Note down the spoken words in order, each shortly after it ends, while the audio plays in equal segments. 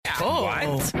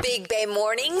What? Big Bay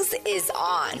Mornings is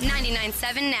on.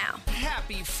 99.7 now.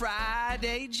 Happy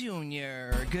Friday,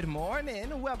 Junior. Good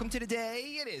morning. Welcome to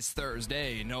today. It is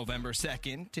Thursday, November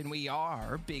 2nd, and we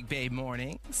are Big Bay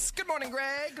Mornings. Good morning,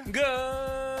 Greg.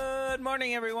 Good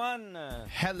morning, everyone.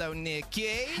 Hello, Nikki.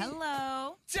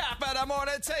 Hello. Top of the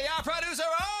morning to your producer,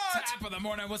 Art. Top of the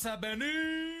morning. What's up,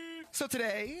 Benny? So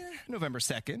today, November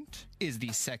 2nd, is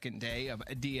the second day of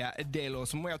Dia de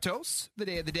los Muertos, the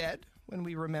Day of the Dead, when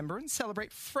we remember and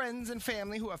celebrate friends and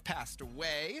family who have passed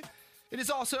away. It is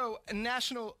also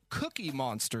National Cookie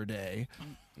Monster Day.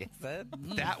 Is it?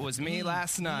 That was me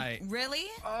last night. Really?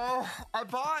 Oh,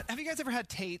 have you guys ever had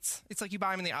Tate's? It's like you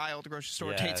buy them in the aisle at the grocery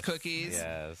store, Tate's cookies.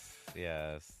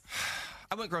 Yes.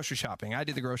 I went grocery shopping. I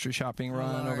did the grocery shopping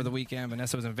run over the weekend.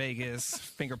 Vanessa was in Vegas,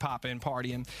 finger popping,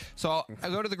 partying. So I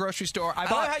go to the grocery store. I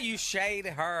love how you shade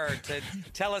her to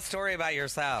tell a story about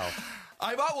yourself.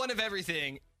 I bought one of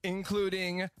everything,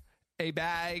 including a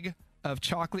bag of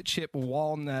chocolate chip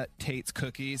walnut Tate's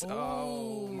cookies.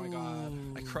 Oh my God.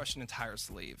 I crushed an entire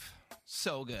sleeve.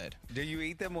 So good. Do you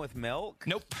eat them with milk?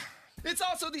 Nope. It's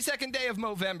also the second day of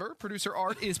Movember. Producer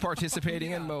Art is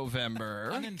participating in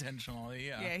Movember. Unintentionally,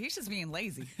 yeah. Yeah, he's just being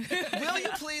lazy. Will you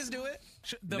please do it?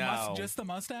 No. Just the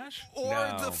mustache? Or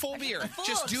No. the full beard.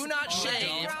 Just do not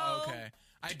shave. Bro. Okay.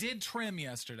 I did trim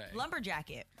yesterday.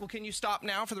 Lumberjacket. Well, can you stop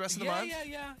now for the rest of the month?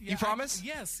 Yeah. You promise?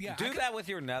 Yes, yeah. Do that with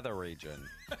your nether region.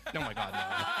 Oh my God, no.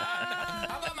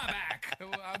 How about my back?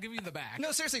 I'll give you the back.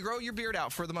 No, seriously, grow your beard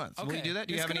out for the month. Will you Okay. do that?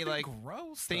 Do you It's have any gonna be like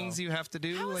gross, things though. you have to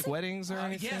do, like weddings or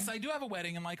anything? Yes, I do have a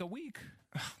wedding in like a week.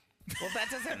 Well, that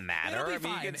doesn't matter. It'll be I mean,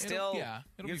 fine. you can still, It'll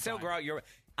you be can still fine. grow out your.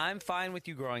 I'm fine with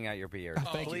you growing out your beard.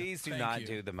 thank you. Please do Thank not you.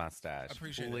 do the mustache.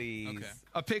 Appreciate it. Please. Okay.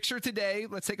 A picture today.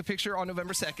 Let's take a picture on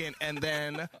November 2nd, and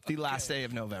then the last day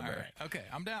of November. All right. Okay,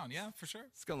 I'm down. Yeah, for sure.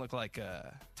 It's going to look like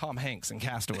Tom Hanks in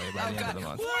Castaway by the end of the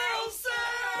month.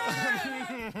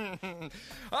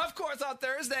 Of course, on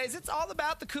Thursdays, it's all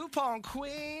about the Coupon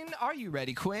Queen. Are you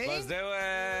ready, Queen? Let's do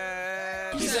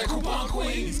it. He's that coupon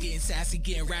queen. He's getting sassy,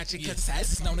 getting ratchet. Cause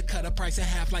sass is known to cut a price in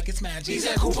half like it's magic. He's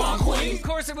that coupon queen. Of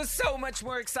course, it was so much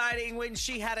more exciting when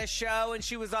she had a show and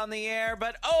she was on the air,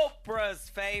 but Oprah's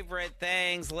favorite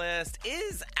things list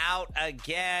is out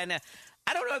again.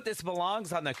 I don't know if this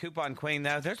belongs on the Coupon Queen,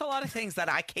 though. There's a lot of things that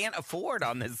I can't afford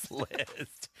on this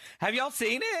list. Have y'all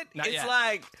seen it? Not it's yet.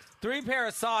 like 3 pair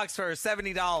of socks for $70.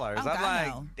 I'm God, like,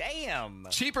 no. damn.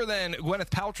 Cheaper than Gwyneth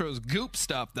Paltrow's Goop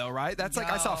stuff, though, right? That's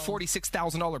like I saw a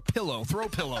 $46,000 pillow, throw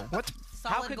pillow. What?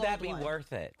 How Solid could gold that be one.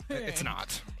 worth it? It's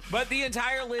not. But the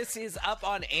entire list is up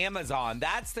on Amazon.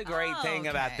 That's the great thing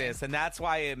about okay. this, and that's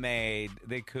why it made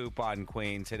the Coupon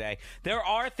Queen today. There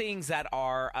are things that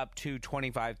are up to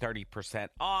 25, 30%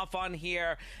 off on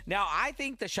here. Now, I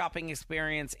think the shopping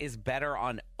experience is better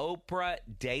on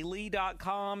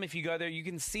OprahDaily.com. If you go there, you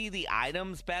can see the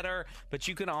items better, but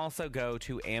you can also go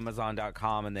to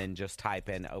Amazon.com and then just type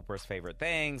in Oprah's favorite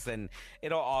things, and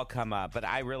it'll all come up. But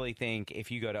I really think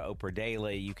if you go to Oprah Daily,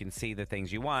 you can see the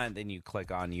things you want, then you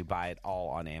click on, you buy it all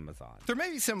on Amazon. There may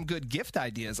be some good gift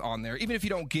ideas on there, even if you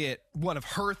don't get one of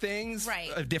her things, Right.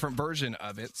 a different version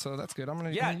of it. So that's good. I'm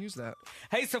going to use that.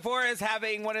 Hey, Sephora is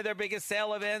having one of their biggest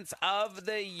sale events of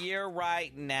the year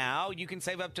right now. You can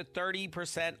save up to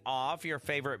 30% off your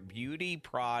favorite beauty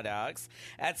products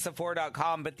at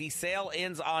Sephora.com, but the sale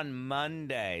ends on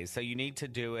Monday, so you need to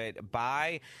do it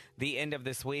by the end of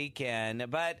this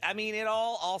weekend. But, I mean, it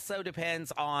all also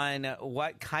depends on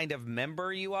what kind of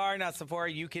member you are. Now,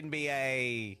 Sephora, you can be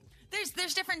a...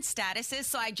 There's different statuses.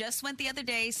 So I just went the other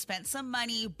day, spent some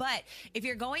money. But if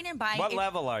you're going and buying, What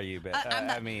level are you,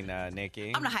 I'm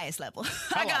Nikki? I'm the highest level.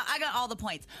 I got all the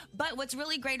points. But what's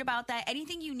really great about that,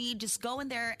 anything you need, just go in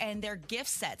there and their gift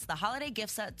sets. The holiday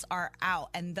gift sets are out,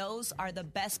 and those are the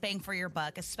best bang for your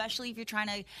buck, especially if you're trying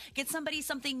to get somebody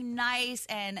something nice.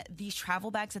 And these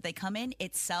travel bags that they come in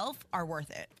itself are worth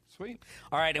it. Sweet.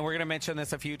 All right, and we're going to mention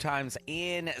this a few times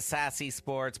in Sassy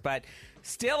Sports, but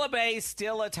still a base,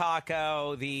 still a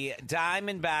taco. The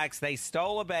Diamondbacks, they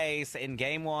stole a base in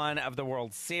Game 1 of the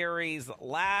World Series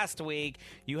last week.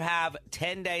 You have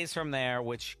 10 days from there,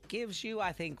 which gives you,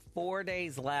 I think, 4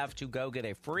 days left to go get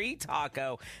a free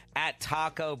taco at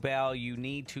Taco Bell. You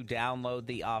need to download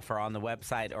the offer on the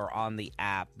website or on the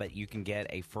app, but you can get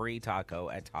a free taco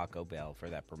at Taco Bell for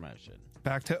that promotion.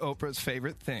 Back to Oprah's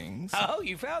favorite things. Oh,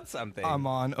 you found something. I'm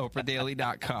on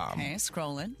OprahDaily.com. Okay,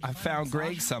 scrolling. I found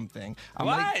Greg something. I'm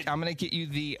What? Gonna get you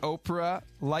the Oprah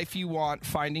Life You Want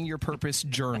Finding Your Purpose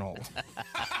journal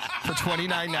for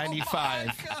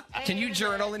 $29.95. Can you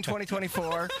journal in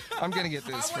 2024? I'm going to get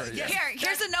this for you.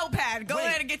 Here's a notepad. Go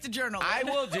ahead and get the journal. I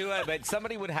will do it, but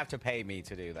somebody would have to pay me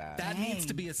to do that. That needs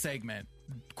to be a segment.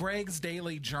 Greg's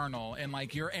daily journal and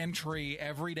like your entry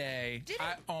every day.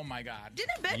 Oh my God.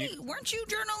 Didn't Benny, weren't you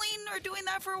journaling or doing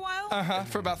that for a while?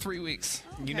 For about 3 weeks.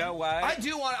 You know what? I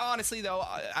do want, honestly, though,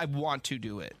 I want to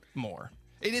do it more.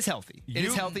 It is healthy. It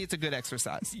is healthy. It's a good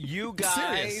exercise. You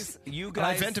guys.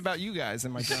 I vent about you guys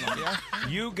in my journal, yeah?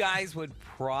 You guys would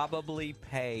probably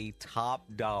pay top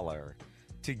dollar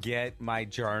to get my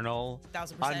journal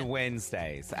 1,000%. on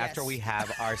Wednesdays after we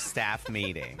have our staff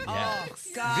meeting. Oh,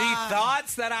 God. The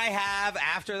thoughts that I have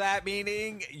after that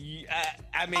meeting,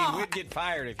 we'd get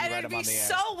fired if you And read it'd them be on the air.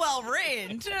 so well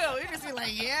written, too. You'd just be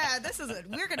like, yeah,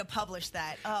 we're going to publish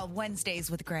that. Wednesdays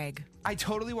with Greg. I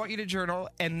totally want you to journal,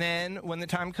 and then when the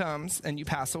time comes and you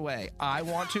pass away, I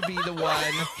want to be the one.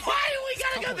 Why do we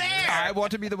gotta go there? I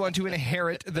want to be the one to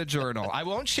inherit the journal. I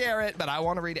won't share it, but I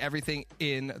want to read everything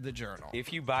in the journal.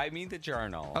 If you buy me the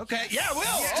journal. Okay, yeah, I will.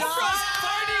 Stop.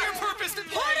 Finding your purpose today.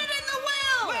 Put it in the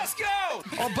will. Let's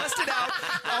go. I'll bust it out.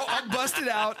 I'll bust it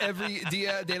out every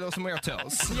Dia de los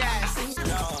Muertos. Yes.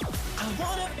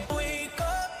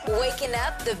 Waking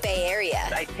up the Bay Area.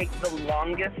 I take the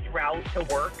longest route to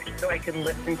work so I can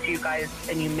listen to you guys,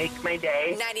 and you make my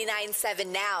day. 99.7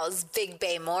 Now's Big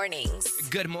Bay Mornings.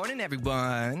 Good morning,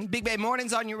 everyone. Big Bay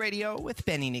Mornings on your radio with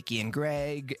Benny, Nikki, and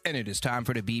Greg. And it is time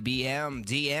for the BBM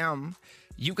DM.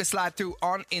 You can slide through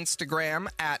on Instagram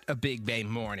at a Big Bay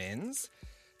Mornings.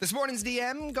 This morning's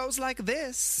DM goes like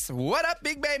this. What up,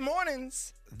 Big Bay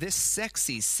Mornings? This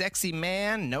sexy, sexy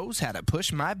man knows how to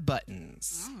push my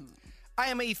buttons. I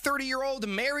am a 30-year-old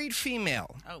married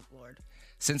female. Oh, Lord.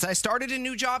 Since I started a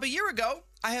new job a year ago,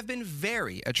 I have been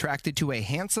very attracted to a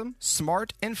handsome,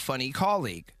 smart, and funny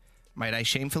colleague. Might I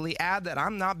shamefully add that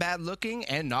I'm not bad looking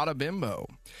and not a bimbo.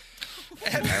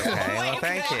 Okay, well,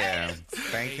 thank you.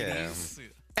 Thank you.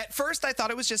 At first, I thought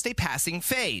it was just a passing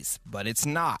phase, but it's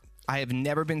not. I have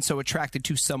never been so attracted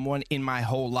to someone in my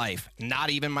whole life, not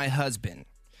even my husband.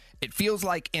 It feels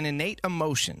like an innate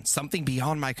emotion, something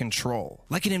beyond my control,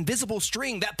 like an invisible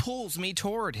string that pulls me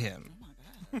toward him. Oh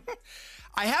my God.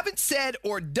 I haven't said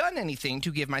or done anything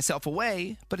to give myself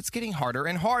away, but it's getting harder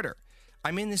and harder.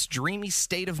 I'm in this dreamy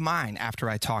state of mind after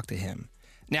I talk to him.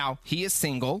 Now, he is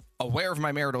single, aware of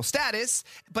my marital status,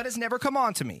 but has never come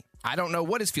on to me. I don't know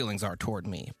what his feelings are toward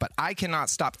me, but I cannot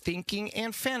stop thinking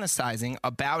and fantasizing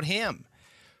about him.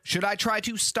 Should I try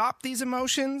to stop these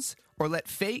emotions or let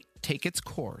fate take its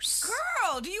course?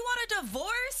 Girl, do you want a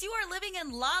divorce? You are living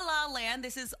in La La Land.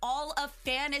 This is all a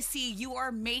fantasy. You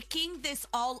are making this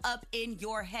all up in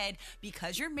your head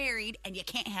because you're married and you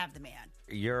can't have the man.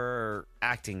 You're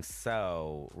acting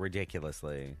so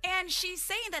ridiculously. And she's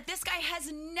saying that this guy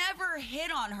has never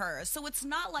hit on her. So it's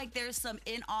not like there's some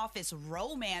in-office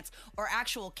romance or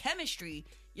actual chemistry.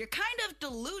 You're kind of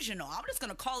delusional. I'm just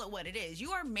going to call it what it is.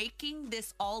 You are making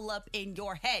this all up in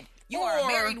your head. You are a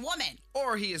married woman.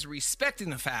 Or he is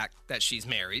respecting the fact that she's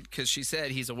married because she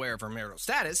said he's aware of her marital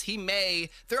status.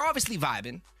 They're obviously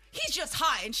vibing. He's just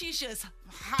hot and she's just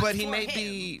hot. But he for may him.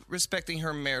 be respecting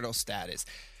her marital status.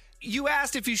 You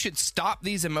asked if you should stop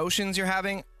these emotions you're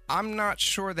having. I'm not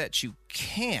sure that you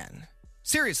can.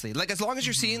 Seriously, like as long as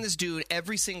you're seeing this dude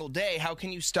every single day, how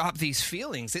can you stop these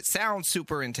feelings? It sounds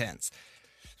super intense.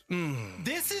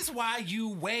 This is why you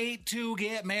wait to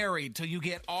get married, till you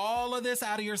get all of this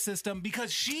out of your system,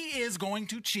 because she is going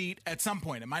to cheat at some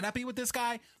point. It might not be with this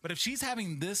guy, but if she's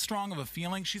having this strong of a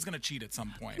feeling, she's going to cheat at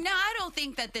some point. Now, I don't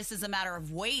think that this is a matter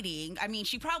of waiting. I mean,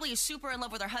 she probably is super in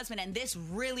love with her husband, and this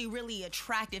really, really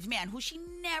attractive man, who she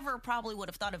never probably would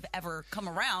have thought of ever come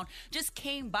around, just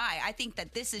came by. I think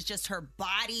that this is just her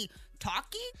body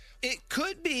talking. It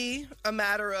could be a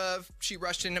matter of she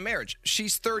rushed into marriage.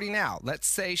 She's 30 now. Let's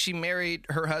say she married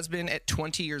her husband at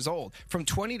 20 years old. From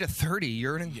 20 to 30,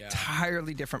 you're an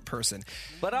entirely different person.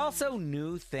 But also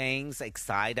new things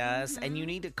excite us, and you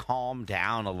need to calm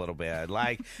down a little bit.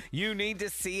 Like, you need to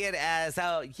see it as,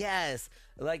 oh, yes,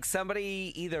 like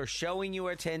somebody either showing you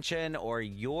attention or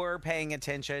you're paying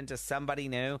attention to somebody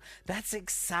new. That's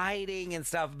exciting and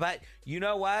stuff. But you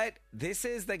know what? This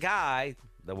is the guy,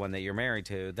 the one that you're married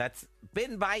to, that's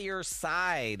been by your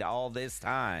side all this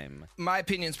time. My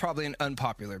opinion is probably an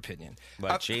unpopular opinion.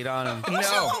 But cheat on him.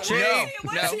 No. What's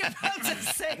he about to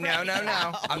say? No.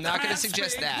 I'm not going to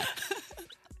suggest that.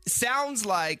 Sounds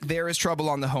like there is trouble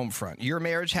on the home front. Your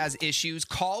marriage has issues.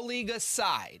 Colleague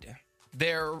aside,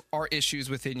 there are issues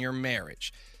within your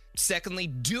marriage. Secondly,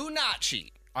 do not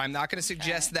cheat. I'm not going to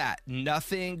suggest that.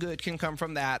 Nothing good can come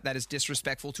from that. That is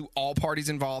disrespectful to all parties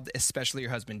involved, especially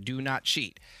your husband. Do not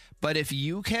cheat. But if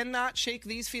you cannot shake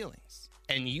these feelings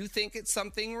and you think it's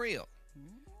something real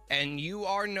and you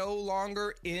are no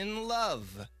longer in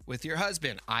love with your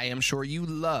husband, I am sure you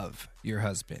love your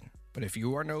husband. But if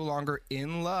you are no longer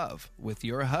in love with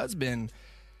your husband,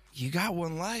 you got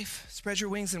one life. Spread your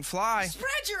wings and fly.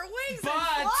 Spread your wings But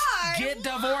and fly. get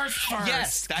divorced first.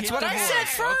 Yes, that's Get what I said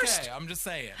first. Okay, I'm just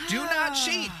saying. Do not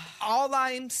cheat. All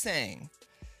I'm saying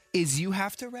is you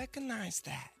have to recognize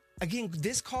that. Again,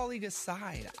 this colleague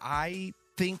aside, I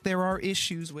think there are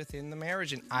issues within the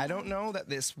marriage, and I don't know that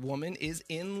this woman is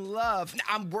in love.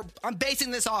 Now, I'm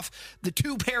basing this off the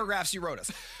 2 paragraphs you wrote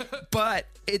us, but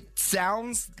it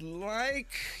sounds like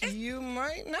you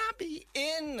might not be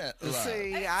in love.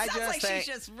 See, It I sounds just like think,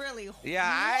 she just really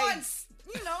I- wants,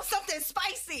 something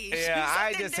spicy. yeah,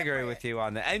 I Something disagree different. with you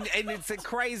on that. And it's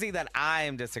crazy that I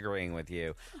am disagreeing with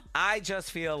you. I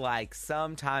just feel like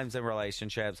sometimes in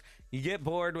relationships, you get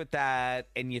bored with that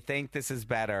and you think this is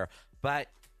better, but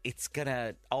it's going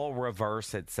to all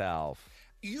reverse itself.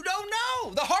 You don't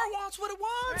know. The heart wants what it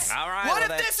wants. All right, What well, if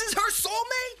that- this is her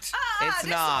soulmate? It's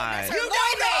not. You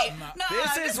don't know. No,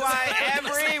 This is why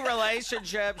every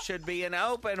relationship should be an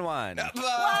open one. Oh,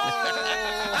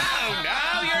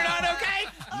 no, you're not okay?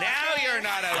 Now you're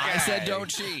not okay. I said don't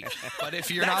cheat. But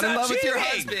if you're That's not in not love with your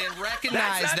cheating. husband,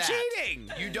 recognize That's not that.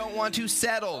 cheating. You don't want to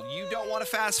settle. You don't want to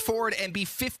fast forward and be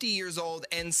 50 years old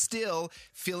and still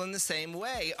feeling the same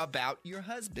way about your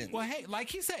husband. Well, hey, like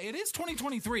he said, it is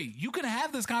 2023. You can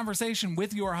have this conversation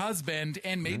with your husband,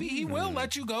 and maybe he will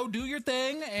let you go do your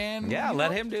thing. And Yeah, you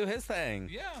let know, him do his thing.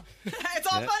 Yeah. It's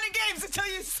all fun and games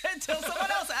until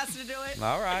someone else has to do it.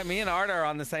 All right, me and Art are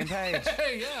on the same page.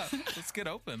 Hey, yeah. Let's get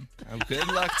open. Good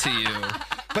luck to you.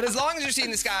 But as long as you're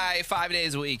seeing this guy 5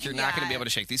 days a week, you're not going to be Yeah. able to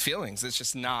shake these feelings. It's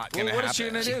just not going Well, to what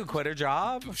happen. is she going to do? Quit her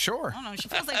job? Sure. I don't know. She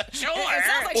feels like Sure. It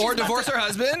sounds like Or she's about divorce to- her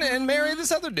husband and marry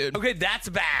this other dude. Okay, that's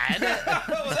bad.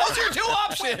 Those are 2 We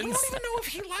options. don't even know if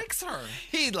he likes her.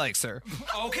 He likes her.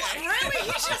 Okay.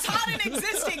 Really? He's just hot and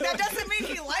existing. That doesn't mean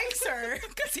he likes her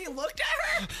because he looked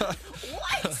at her.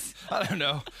 What? I don't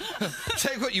know.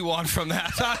 Take what you want from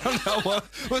that. I don't know what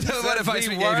advice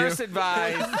we the gave you. worst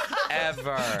advice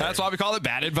ever. That's why we call it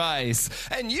bad advice.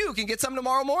 And you can get some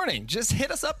tomorrow morning. Just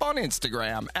hit us up on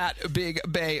Instagram at Big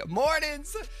Bay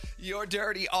Mornings. Your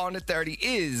Dirty on the 30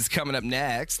 is coming up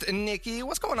next. Nikki,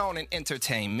 what's going on in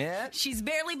entertainment? She's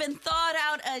barely been thawed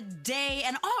out a day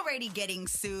and already getting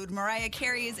sued. Mariah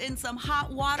Carey is in some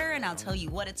hot water, and I'll tell you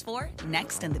what it's for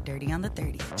next in the Dirty on the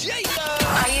 30. Jacob!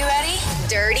 Are you ready?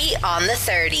 Dirty on the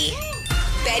 30.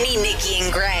 Benny, Nikki,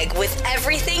 and Greg with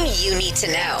everything you need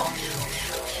to know.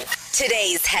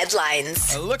 Today's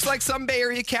headlines. Looks like some Bay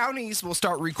Area counties will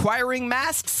start requiring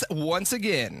masks once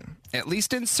again, at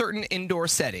least in certain indoor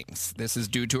settings. This is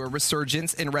due to a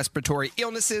resurgence in respiratory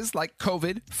illnesses like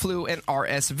COVID, flu, and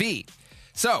RSV.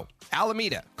 So,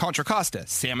 Alameda, Contra Costa,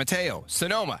 San Mateo,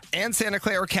 Sonoma, and Santa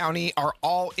Clara County are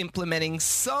all implementing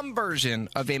some version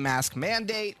of a mask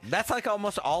mandate. That's like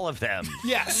almost all of them.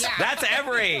 Yes. That's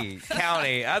every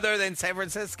county other than San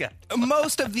Francisco.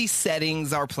 Most of these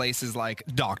settings are places like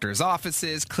doctors'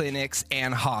 offices, clinics,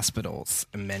 and hospitals.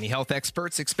 Many health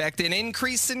experts expect an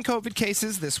increase in COVID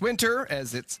cases this winter,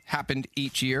 as it's happened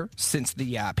each year since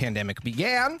the pandemic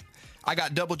began. I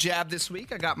got double jabbed this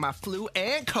week. I got my flu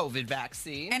and COVID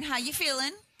vaccine. And how you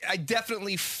feeling? I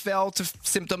definitely felt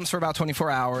symptoms for about 24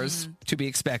 hours, to be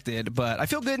expected, but I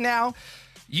feel good now.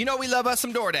 You know we love us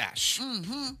some Doordash.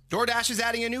 Doordash is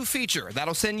adding a new feature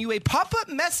that'll send you a pop-up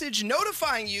message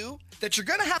notifying you that you're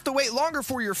going to have to wait longer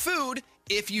for your food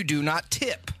if you do not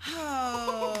tip.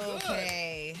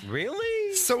 Okay.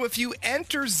 Really? So if you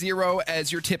enter 0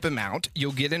 as your tip amount,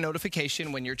 you'll get a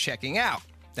notification when you're checking out.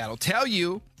 That'll tell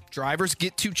you drivers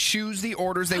get to choose the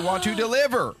orders they want to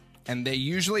deliver, and they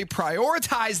usually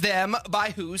prioritize them by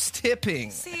who's tipping.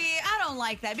 See, I don't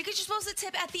like that because you're supposed to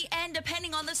tip at the end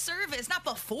depending on the service, not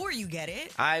before you get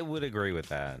it. I would agree with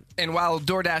that. And while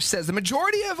DoorDash says the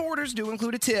majority of orders do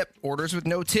include a tip, orders with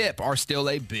no tip are still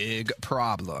a big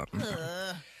problem.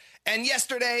 And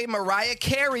yesterday, Mariah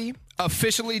Carey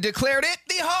officially declared it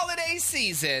the holiday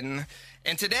season.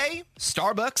 And today,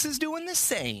 Starbucks is doing the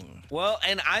same. Well,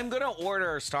 and I'm going to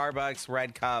order Starbucks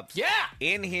red cups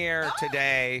in here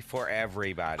today for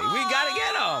everybody. We got to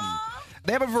get them.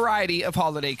 They have a variety of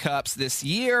holiday cups this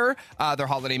year. Their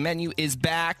holiday menu is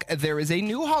back. There is a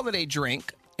new holiday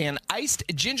drink, an iced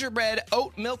gingerbread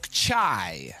oat milk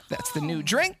chai. That's the new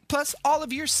drink, plus all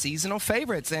of your seasonal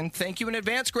favorites. And thank you in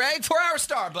advance, Greg, for our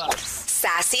Starbucks.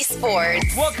 Sassy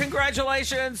Sports. Well,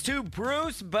 congratulations to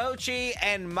Bruce Bochy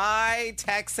and my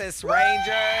Texas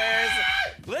Rangers.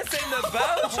 Listen, the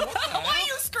Boch. Why are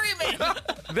you screaming?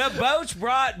 The Boach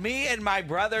brought me and my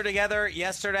brother together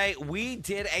yesterday. We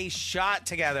did a shot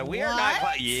together. We are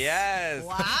not. Yes.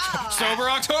 Wow. Sober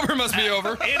October must be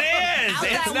over. It is. Out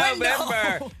It's that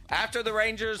November. window. After the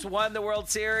Rangers won the World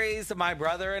Series, my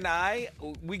brother and I,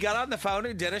 we got on the phone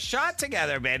and did a shot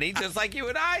together, Benny, just like you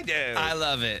and I do. I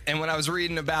love it. And when I was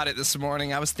reading about it this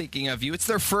morning, I was thinking of you. It's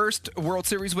their first World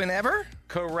Series win ever?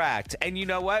 Correct. And you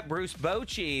know what? Bruce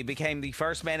Bochy became the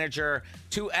first manager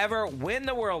to ever win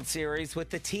the World Series with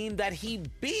the team that he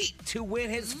beat to win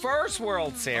his first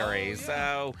World Series.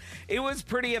 So it was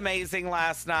pretty amazing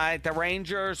last night. The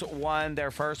Rangers won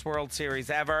their first World Series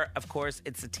ever. Of course,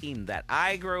 it's a team that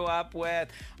I grew up with.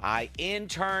 I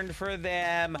interned for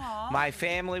them. My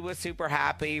family was super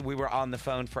happy. We were on the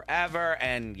phone forever.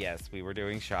 And yes, we were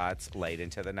doing shots late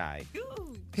into the night.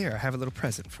 Here, I have a little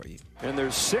present for you. In their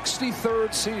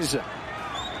 63rd season.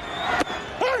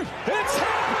 It's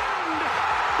happened!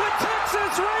 The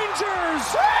Texas Rangers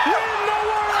win the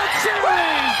World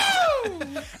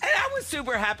Series! And I was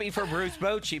super happy for Bruce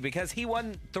Bochy because he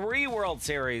won 3 World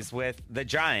Series with the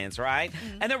Giants, right?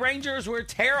 And the Rangers were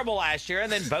terrible last year.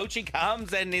 And then Bochy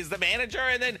comes and is the manager,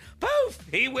 and then poof,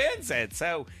 he wins it.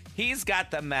 So he's got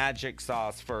the magic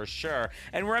sauce for sure.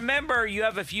 And remember, you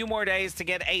have a few more days to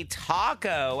get a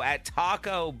taco at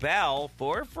Taco Bell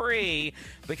for free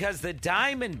because the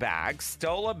Diamondbacks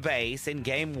stole a base in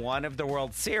Game 1 of the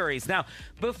World Series. Now,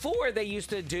 before they used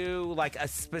to do like a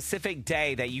specific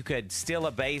day that you could steal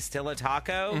a base, steal a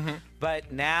taco,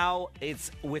 but now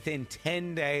it's within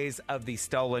 10 days of the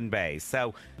stolen base.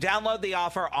 So download the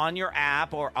offer on your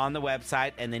app or on the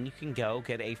website, and then you can go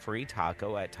get a free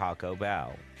taco at Taco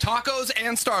Bell. Tacos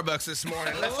and Starbucks this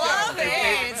morning. Let's Love go.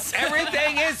 it.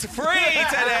 Everything is free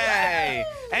today.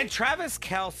 And Travis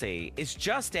Kelce is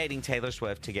just dating Taylor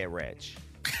Swift to get rich.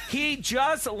 He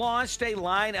just launched a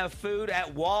line of food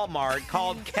at Walmart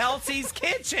called Kelsey's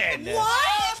Kitchen.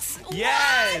 What?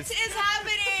 Yes. What is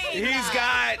happening? He's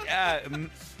got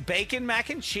bacon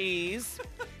mac and cheese.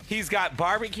 He's got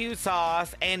barbecue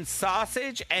sauce and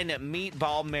sausage and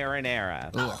meatball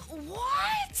marinara.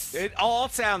 What? It all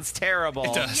sounds terrible.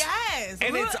 It does. Yes.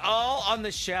 And it's all on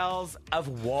the shelves of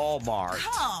Walmart.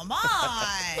 Come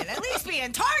on. At least be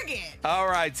in Target. All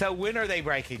right, so when are they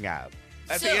breaking up?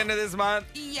 At the So- end of this month?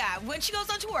 Yeah, when she goes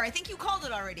on tour. I think you called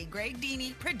it already. Greg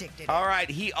Deeney predicted it. All right,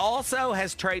 he also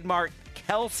has trademarked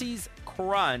Kelsey's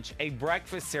Crunch, a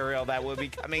breakfast cereal that will be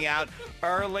coming out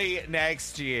early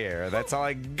next year. That's all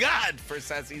I got for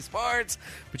Sassy Sports.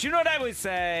 But you know what I would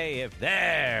say? If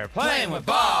they're playing with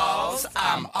balls,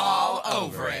 I'm all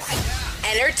over it.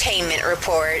 Entertainment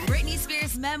Report. Britney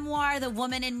Spears' memoir, The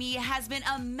Woman in Me, has been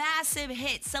a massive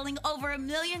hit, selling over 1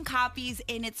 million copies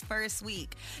in its first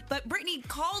week. But Britney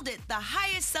called it the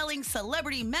highest-selling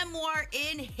celebrity memoir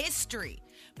in history.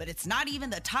 But it's not even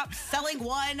the top-selling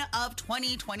one of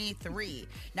 2023.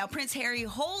 Now, Prince Harry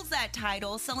holds that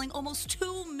title, selling almost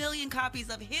 2 million copies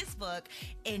of his book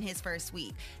in his first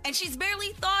week. And she's barely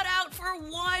thawed out for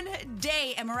one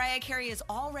day, and Mariah Carey is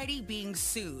already being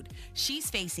sued. She's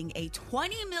facing a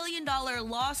 $20 million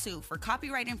lawsuit for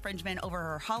copyright infringement over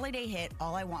her holiday hit,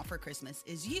 All I Want for Christmas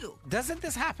Is You. Doesn't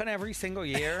this happen every single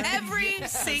year? Every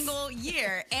single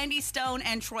year, Andy Stone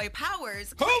and Troy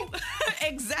Powers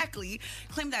exactly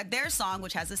claim that their song,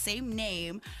 which has the same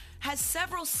name, has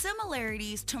several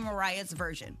similarities to Mariah's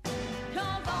version.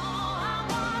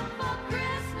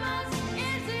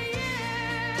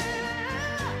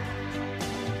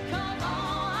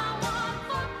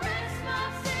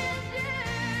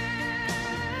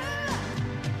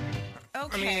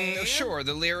 I mean, sure,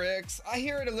 the lyrics, I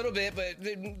hear it a little bit, but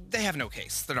they have no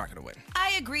case. They're not going to win.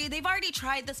 I agree. They've already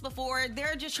tried this before.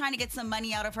 They're just trying to get some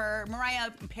money out of her.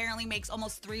 Mariah apparently makes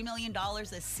almost $3 million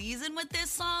a season with this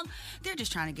song. They're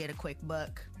just trying to get a quick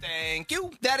buck. Thank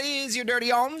you. That is your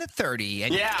Dirty on the 30.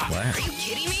 And Are you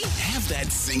kidding me? Have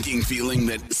that sinking feeling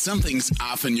that something's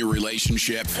off in your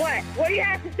relationship? What? What do you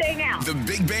have to say now? The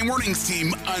Big Bang Warnings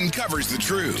team uncovers the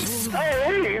truth.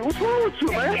 Hey, what's wrong with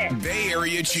you, man? Bay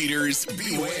Area cheaters,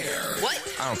 beware.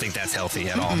 What? I don't think that's healthy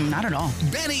at all. Not at all.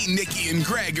 Benny, Nikki, and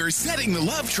Greg are setting the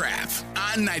love trap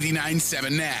on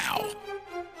 99.7 Now.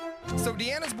 So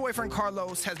Deanna's boyfriend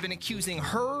Carlos has been accusing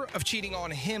her of cheating on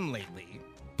him lately,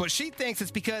 but she thinks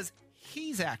it's because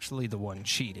he's actually the one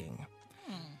cheating.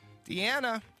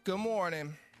 Deanna, good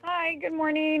morning. Hi, good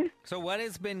morning. So what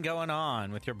has been going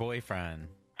on with your boyfriend?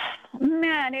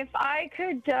 Man, if I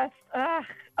could just,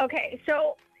 okay,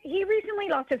 so he recently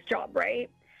lost his job, right?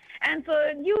 And so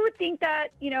you would think that,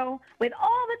 with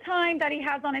all the time that he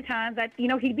has on his hands, that,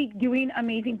 he'd be doing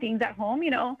amazing things at home,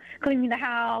 cleaning the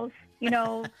house,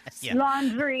 Yeah.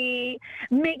 laundry,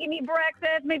 making me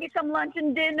breakfast, maybe some lunch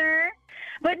and dinner.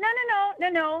 But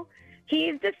no.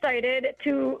 He's decided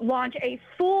to launch a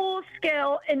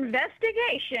full-scale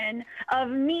investigation of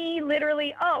me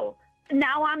literally,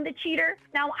 now I'm the cheater.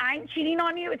 Now I'm cheating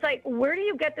on you. It's like, where do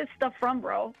you get this stuff from,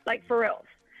 bro? Like, for real.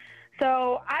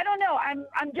 So I don't know.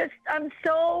 I'm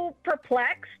so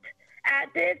perplexed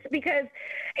at this because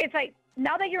it's like,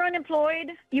 now that you're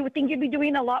unemployed, you would think you'd be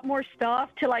doing a lot more stuff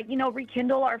to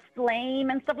rekindle our flame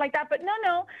and stuff like that. But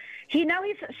no. He's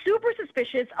super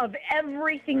suspicious of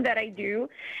everything that I do.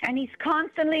 And he's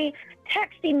constantly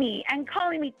texting me and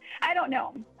calling me. I don't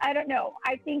know.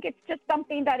 I think it's just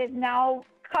something that is now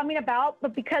coming about,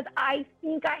 but because I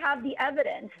think I have the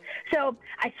evidence. So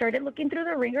I started looking through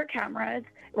the Ringer cameras,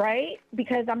 right?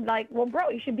 Because I'm like, well, bro,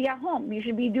 you should be at home. You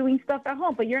should be doing stuff at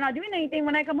home, but you're not doing anything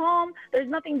when I come home. There's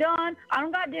nothing done. I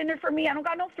don't got dinner for me. I don't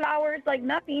got no flowers, like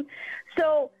nothing.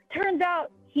 So turns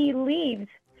out he leaves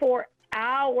for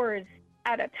hours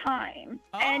at a time.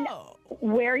 And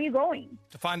where are you going?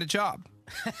 To find a job.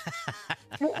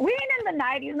 We ain't in the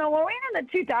 90s no more. We ain't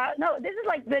in the 2000s. No, this is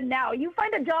like the now. You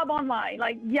find a job online,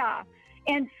 yeah.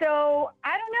 And so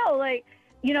I don't know,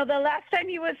 the last time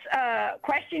he was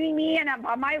questioning me and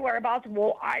about my whereabouts,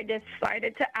 well, I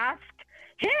decided to ask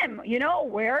him,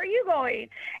 where are you going?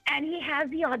 And he has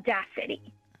the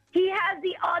audacity.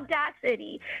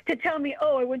 To tell me,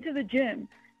 I went to the gym.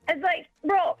 It's like,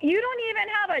 bro, you don't even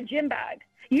have a gym bag.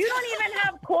 You don't even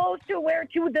have clothes to wear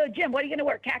to the gym. What are you going to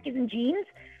wear, khakis and jeans?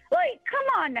 Like,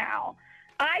 come on now.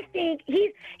 I think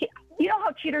you know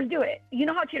how cheaters do it.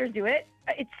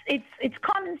 It's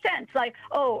common sense. Like,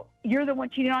 you're the one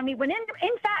cheating on me. When in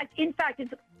fact,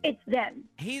 it's them.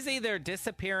 He's either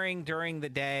disappearing during the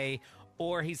day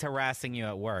or he's harassing you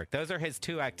at work. Those are his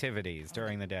two activities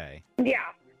during the day. Yeah.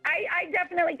 I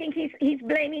definitely think he's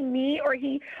blaming me, or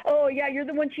you're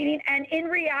the one cheating. And in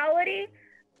reality,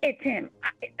 it's him.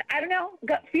 I don't know.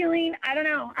 Gut feeling. I don't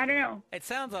know. It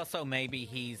sounds also maybe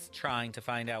he's trying to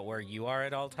find out where you are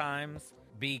at all times,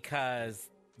 because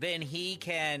then he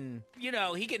can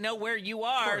know where you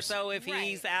are. So if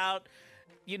he's out,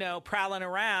 prowling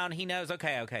around, he knows,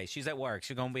 okay, she's at work.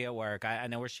 She's going to be at work. I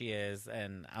know where she is,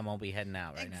 and I'm going to be heading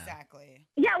out right now. Exactly.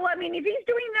 Yeah, well, I mean, if he's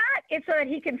doing that, it's so that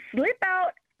he can slip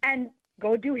out and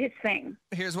go do his thing.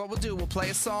 Here's what we'll do. We'll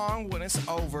play a song. When it's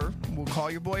over, we'll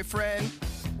call your boyfriend.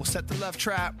 We'll set the love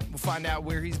trap. We'll find out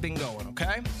where he's been going,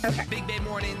 okay? Big Bay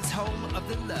Mornings, home of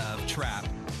the love trap.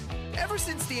 Ever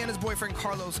since Deanna's boyfriend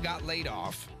Carlos got laid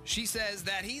off, she says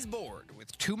that he's bored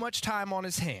with too much time on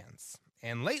his hands.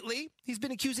 And lately, he's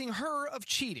been accusing her of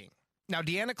cheating. Now,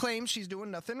 Deanna claims she's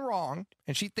doing nothing wrong,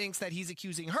 and she thinks that he's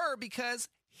accusing her because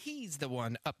he's the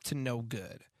one up to no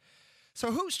good.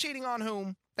 So who's cheating on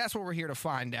whom? That's what we're here to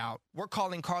find out. We're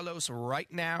calling Carlos right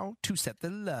now to set the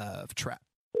love trap.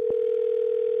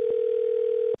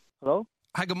 Hello?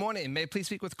 Hi, good morning. May I please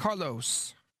speak with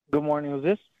Carlos? Good morning. Who's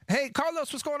this? Hey,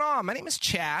 Carlos, what's going on? My name is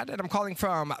Chad, and I'm calling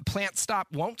from Plant Stop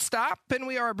Won't Stop, and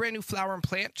we are a brand new flower and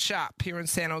plant shop here in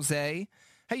San Jose.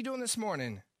 How you doing this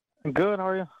morning? Good. How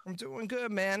are you? I'm doing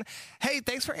good, man. Hey,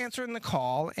 thanks for answering the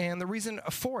call, and the reason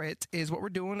for it is what we're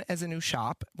doing as a new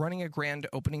shop, running a grand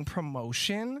opening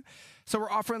promotion. So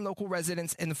we're offering local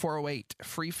residents in the 408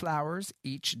 free flowers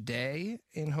each day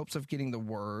in hopes of getting the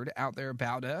word out there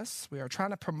about us. We are trying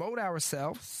to promote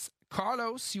ourselves.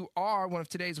 Carlos, you are one of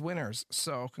today's winners,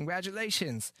 so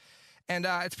congratulations. And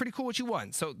it's pretty cool what you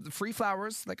won. So the free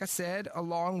flowers, like I said,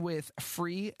 along with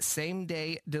free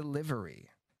same-day delivery.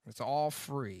 It's all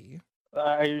free.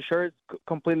 Are you sure it's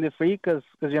completely free? Because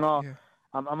Yeah.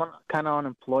 I'm kind of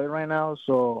unemployed right now,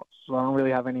 so I don't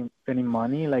really have any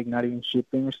money, like not even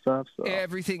shipping or stuff. So.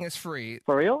 Everything is free.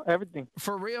 For real? Everything?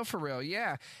 For real,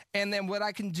 yeah. And then what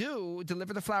I can do,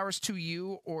 deliver the flowers to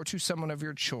you or to someone of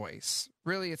your choice.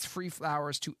 Really, it's free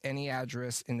flowers to any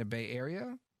address in the Bay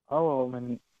Area. Oh, I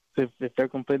mean, if they're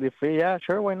completely free, yeah,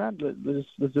 sure, why not?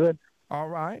 Let's do it. All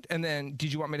right. And then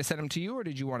did you want me to send them to you or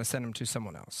did you want to send them to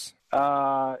someone else?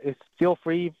 It's still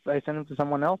free if I send them to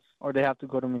someone else, or they have to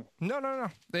go to me? No.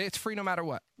 It's free no matter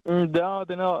what. No,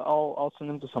 I'll send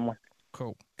them to someone.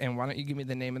 Cool. And why don't you give me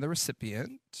the name of the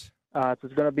recipient? So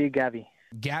it's going to be Gabby.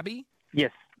 Gabby?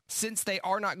 Yes. Since they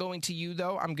are not going to you,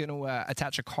 though, I'm going to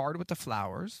attach a card with the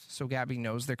flowers so Gabby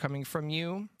knows they're coming from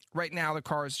you. Right now, the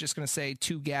card is just going to say,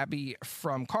 to Gabby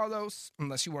from Carlos,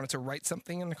 unless you wanted to write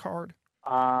something in the card.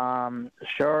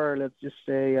 Sure. Let's just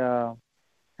say,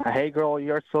 hey, girl,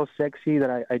 you're so sexy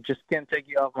that I just can't take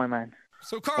you off my mind.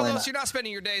 So, Carlos, you're not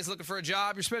spending your days looking for a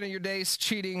job. You're spending your days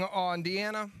cheating on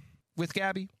Deanna with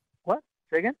Gabby. What?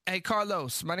 Say again? Hey,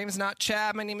 Carlos, my name is not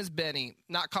Chad. My name is Benny.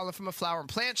 Not calling from a flower and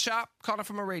plant shop. Calling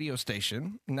from a radio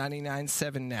station,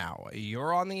 99.7 now.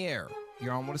 You're on the air.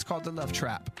 You're on what is called the Love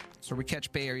Trap. So we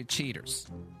catch Bay Area cheaters.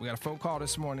 We got a phone call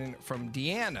this morning from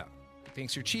Deanna.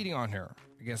 Thinks you're cheating on her.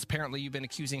 I guess apparently you've been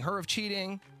accusing her of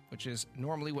cheating, which is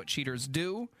normally what cheaters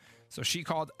do. So she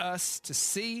called us to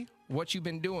see what you've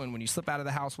been doing when you slip out of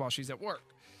the house while she's at work.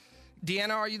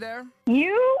 Deanna, are you there?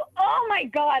 You? Oh, my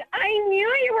God. I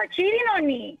knew you were cheating on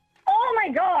me. Oh,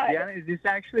 my God. Deanna, is this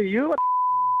actually you? What's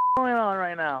going on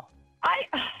right now?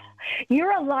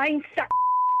 You're a lying sack,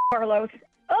 Carlos.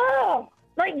 Oh,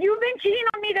 like you've been cheating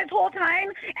on me this whole time.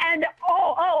 And,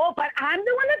 but I'm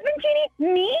the one that's been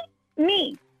cheating?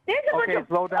 Me? There's a bunch of...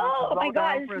 Slow down. Oh, my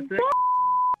God.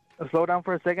 Slow down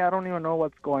for a second. I don't even know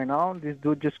what's going on. This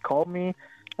dude just called me.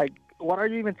 Like, what are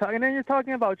you even talking? And then you're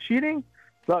talking about cheating?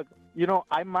 Look,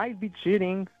 I might be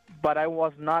cheating, but I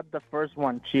was not the first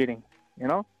one cheating,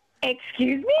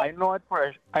 Excuse me? I know it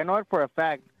for a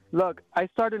fact. Look, I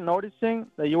started noticing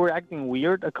that you were acting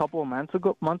weird a couple of months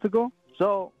ago.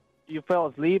 So you fell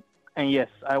asleep, and yes,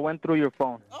 I went through your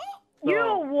phone.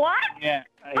 You what? Yeah.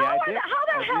 How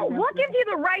the hell? What gives you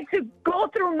the right to go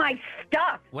through my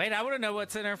stuff? Wait, I want to know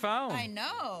what's in her phone. I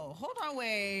know. Hold on,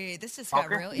 wait. This just got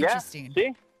real Yeah. interesting.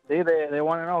 See, they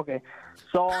want to know. Okay.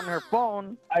 So on her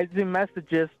phone, I see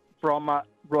messages from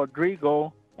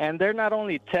Rodrigo, and they're not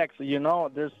only texts.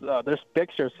 There's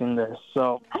pictures in there.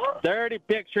 So dirty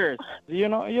pictures. You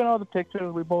know the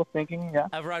pictures we both thinking. Yeah.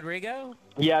 Of Rodrigo?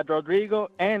 Yeah, Rodrigo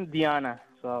and Deanna.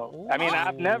 So, I mean,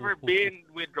 I've never been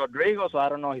with Rodrigo, so I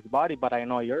don't know his body, but I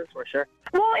know yours for sure.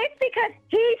 Well, it's because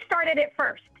he started it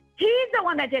first. He's the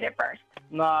one that did it first.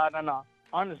 No.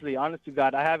 Honestly, honest to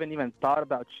God, I haven't even thought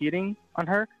about cheating on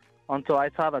her until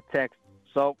I saw the text.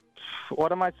 So,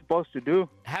 what am I supposed to do?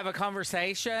 Have a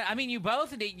conversation? I mean, you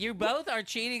both are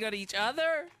cheating on each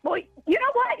other? Well, you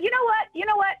know what?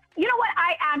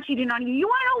 I am cheating on you. You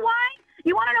want to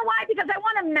know why? Because I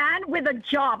want a man with a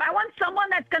job. I want someone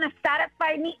that's going to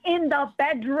satisfy me in the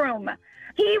bedroom.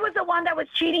 He was the one that was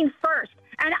cheating first,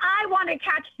 and I want to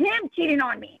catch him cheating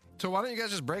on me. So why don't you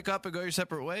guys just break up and go your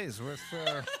separate ways?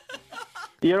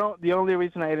 The only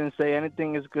reason I didn't say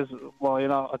anything is because,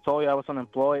 I told you I was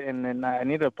unemployed, and then I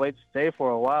needed a place to stay for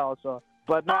a while. So,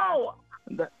 but no.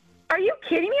 Are you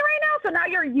kidding me right now? So now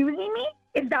you're using me?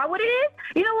 Is that what it is?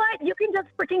 You know what? You can just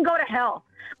freaking go to hell.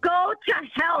 Go to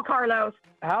hell, Carlos.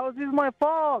 How is this my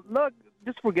fault? Look,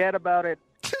 just forget about it.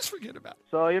 Just forget about it.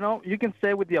 So, you can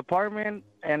stay with the apartment,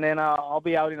 and then I'll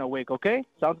be out in a week, okay?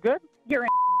 Sounds good? You're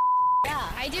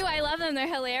Yeah, I do. I love them.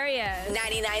 They're hilarious.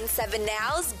 99.7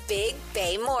 Now's Big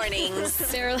Bay Mornings.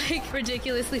 They're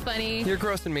ridiculously funny. You're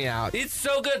grossing me out. It's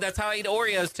so good. That's how I eat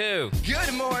Oreos, too.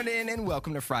 Good morning and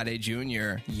welcome to Friday,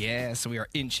 Junior. Yes, we are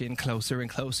inching closer and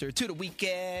closer to the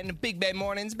weekend. Big Bay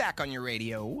Mornings back on your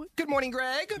radio. Good morning,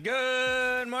 Greg.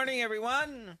 Good morning,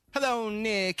 everyone. Hello,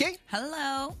 Nikki.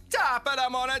 Hello. Top of the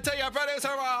morning to your producer,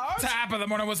 Ross. Top of the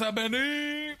morning. What's up,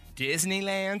 Benny?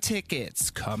 Disneyland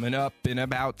tickets coming up in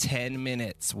about 10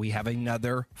 minutes. We have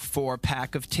another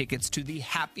 4-pack of tickets to the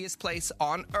happiest place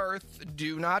on earth.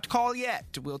 Do not call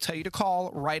yet. We'll tell you to call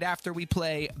right after we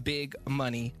play Big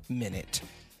Money Minute.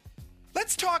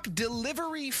 Let's talk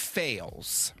delivery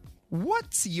fails.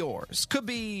 What's yours? Could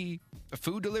be a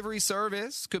food delivery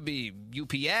service, could be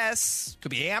UPS,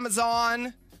 could be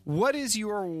Amazon. What is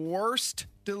your worst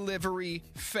delivery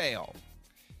fail?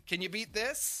 Can you beat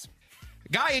this? A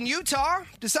guy in Utah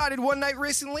decided one night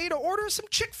recently to order some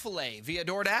Chick-fil-A via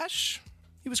Doordash.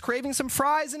 He was craving some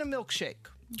fries and a milkshake.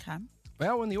 Okay.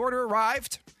 Well, when the order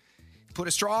arrived, he put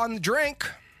a straw in the drink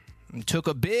and took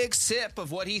a big sip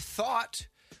of what he thought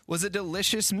was a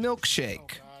delicious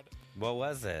milkshake. What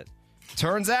was it?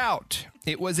 Turns out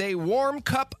it was a warm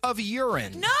cup of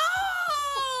urine. No!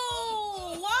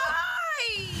 Why?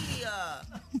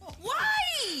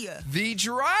 The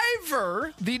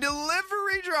driver, the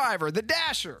delivery driver, the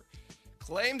dasher,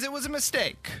 claims it was a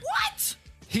mistake. What?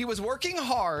 He was working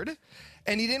hard,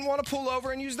 and he didn't want to pull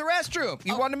over and use the restroom.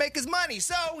 He wanted to make his money,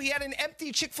 so he had an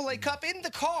empty Chick-fil-A cup in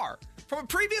the car from a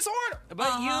previous order.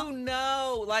 But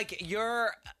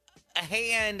your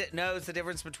hand knows the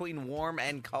difference between warm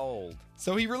and cold.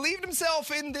 So he relieved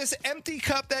himself in this empty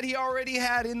cup that he already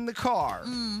had in the car.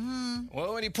 Mm-hmm.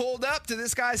 Well, when he pulled up to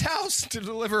this guy's house to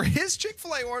deliver his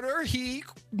Chick-fil-A order, he,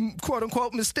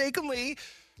 quote-unquote, mistakenly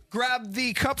grabbed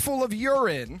the cup full of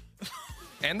urine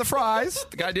And the fries.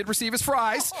 The guy did receive his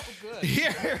fries. Oh,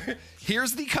 good.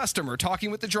 Here's the customer talking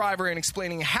with the driver and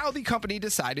explaining how the company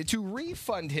decided to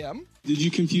refund him. Did you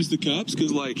confuse the cups?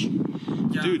 Because,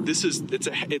 dude,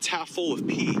 it's half full of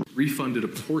pee. Refunded a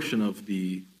portion of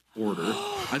the order.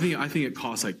 I think it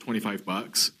cost like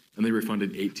 $25, and they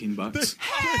refunded $18.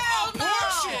 Hell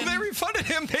no! They refunded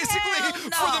him basically for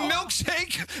the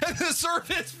milkshake and the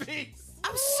service fees.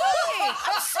 I'm suing!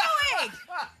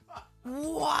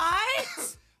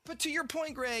 What? But to your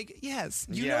point, Greg, yes,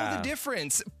 you know the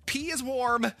difference. Pee is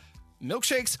warm,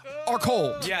 milkshakes are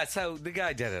cold. Yeah, so the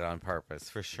guy did it on purpose,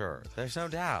 for sure. There's no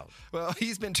doubt. Well,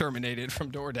 he's been terminated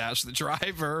from Doordash, the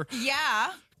driver.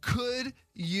 Yeah. Could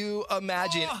you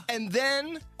imagine? And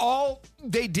then all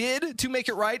they did to make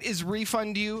it right is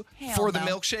refund you for the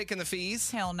milkshake and the fees?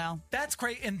 Hell no. That's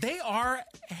great. And they are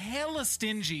hella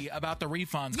stingy about the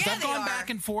refunds. 'Cause Yeah, I've they gone are.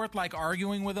 back and forth,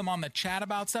 arguing with them on the chat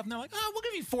about stuff. And they're like, we'll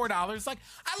give you $4. Like,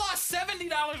 I lost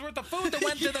 $70 worth of food that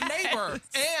went to the neighbor.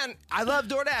 And I love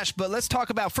DoorDash, but let's talk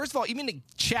about, first of all, even to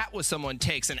chat with someone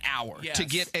takes an hour to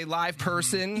get a live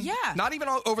person. Yeah. Not even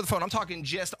over the phone. I'm talking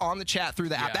just on the chat through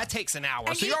the app. That takes an hour.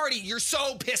 And So you're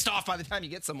so pissed off by the time you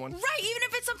get someone. Right, even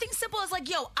if it's something simple as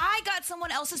I got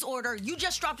someone else's order, you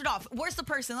just dropped it off. Where's the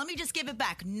person? Let me just give it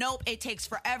back. Nope, it takes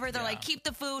forever. They're like, keep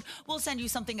the food. We'll send you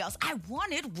something else. I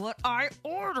wanted what I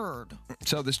ordered.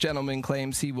 So this gentleman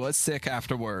claims he was sick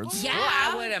afterwards. Yeah. Well,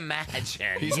 I would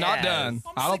imagine. He's not done.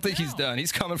 I don't think he's done.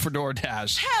 He's coming for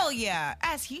DoorDash. Hell yeah,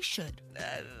 as he should.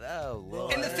 Oh,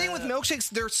 Lord. And the thing with milkshakes,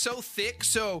 they're so thick,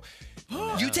 so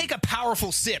you take a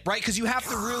powerful sip, right? Because you have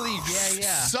to really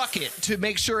suck it to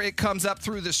make sure it comes up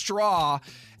through the straw.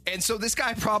 And so this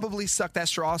guy probably sucked that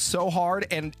straw so hard,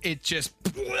 and it just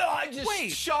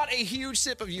shot a huge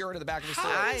sip of urine in the back of his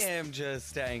throat. I am just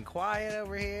staying quiet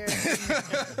over here.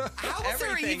 How is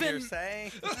there Everything even you're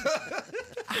saying.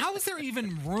 How is there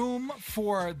even room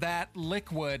for that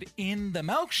liquid in the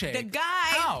milkshake? The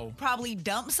guy probably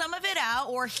dumped some of it out,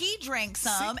 or he drank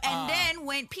some and then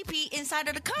went pee-pee inside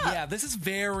of the cup. Yeah, this is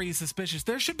very suspicious.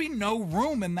 There should be no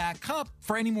room in that cup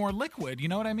for any more liquid. You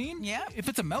know what I mean? Yeah. If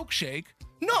it's a milkshake.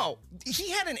 No, he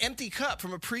had an empty cup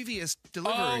from a previous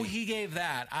delivery. Oh, he gave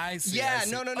that. I see. Yeah, I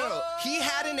see. no. He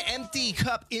had an empty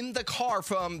cup in the car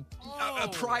from a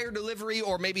prior delivery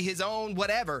or maybe his own,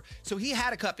 whatever. So he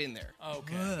had a cup in there.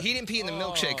 Okay. He didn't pee in the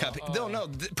milkshake cup. No.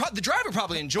 The driver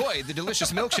probably enjoyed the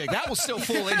delicious milkshake. That was still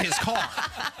full in his car.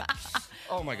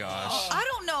 Oh, my gosh. I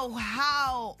don't know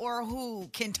how or who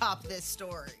can top this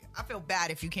story. I feel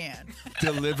bad if you can.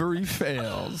 Delivery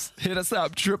fails. Hit us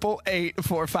up,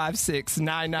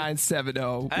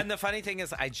 888-456-9970. And the funny thing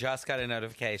is, I just got a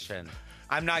notification.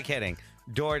 I'm not kidding.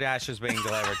 DoorDash is being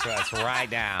delivered to us right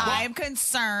now. I'm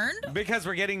concerned. Because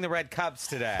we're getting the red cups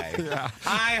today. Yeah.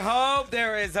 I hope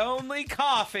there is only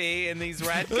coffee in these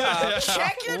red cups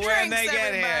Check your when drinks, they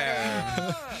get everybody.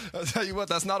 here. I'll tell you what,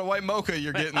 that's not a white mocha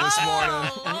you're getting this morning.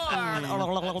 That's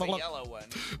a yellow one.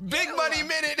 Big Money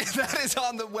Minute, that is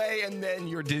on the way, and then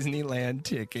your Disneyland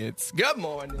tickets. Good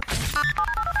morning.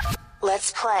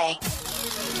 Let's play.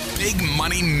 Big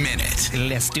Money Minute.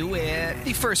 Let's do it.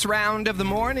 The first round of the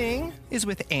morning is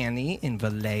with Annie in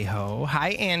Vallejo. Hi,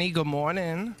 Annie. Good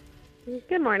morning.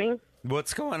 Good morning.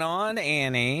 What's going on,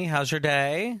 Annie? How's your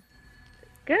day?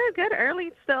 Good.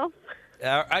 Early still.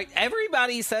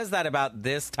 Everybody says that about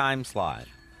this time slot.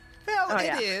 Well,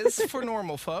 it is for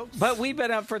normal folks. But we've been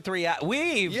up for 3 hours.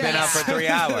 We've been up for 3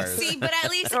 hours. See, but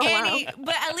at least, Annie,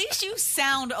 but at least you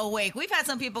sound awake. We've had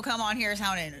some people come on here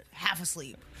sounding half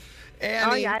asleep.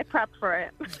 Annie, I prepped for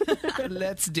it.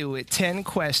 let's do it. 10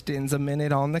 questions, a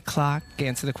minute on the clock.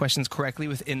 Answer the questions correctly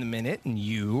within the minute, and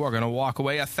you are going to walk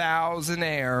away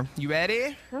 $1,000. You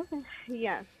ready? Okay.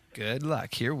 Yes. Good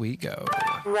luck. Here we go.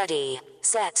 Ready,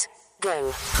 set,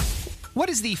 go. What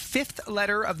is the fifth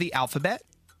letter of the alphabet?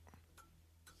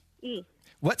 E.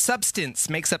 What substance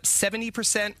makes up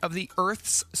 70% of the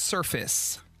Earth's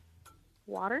surface?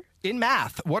 Water. In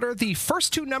math, what are the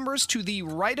first two numbers to the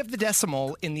right of the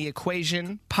decimal in the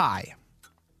equation pi?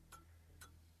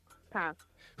 Pass.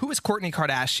 Who is Kourtney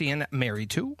Kardashian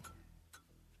married to?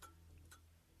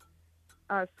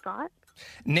 Scott.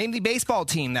 Name the baseball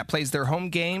team that plays their home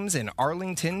games in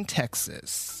Arlington,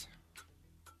 Texas.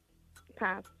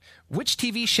 Pass. Which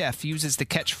TV chef uses the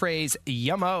catchphrase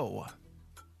 "Yummo"?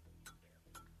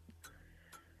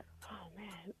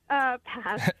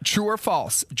 Pass. True or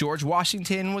false? George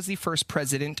Washington was the first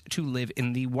president to live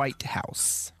in the White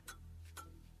House.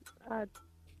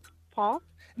 Paul.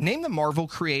 Name the Marvel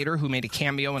creator who made a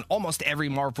cameo in almost every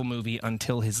Marvel movie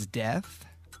until his death.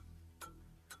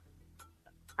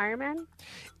 Iron Man.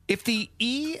 If the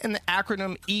E in the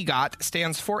acronym EGOT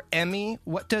stands for Emmy,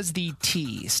 what does the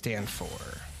T stand for?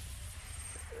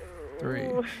 3.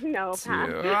 Ooh, no,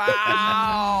 pass.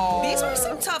 Wow. These were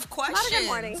some tough Not a good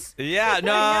morning. questions. Yeah,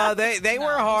 no, they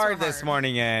were hard were this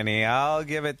morning, Annie. I'll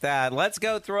give it that. Let's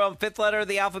go through them. Fifth letter of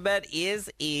the alphabet is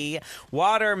E.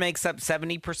 Water makes up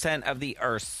 70% of the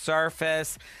Earth's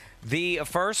surface. The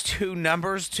first two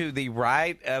numbers to the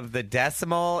right of the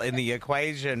decimal in the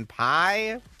equation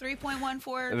pi.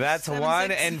 3.14. That's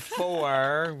 1 and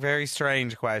 4. Very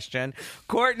strange question.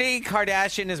 Kourtney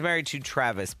Kardashian is married to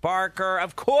Travis Barker.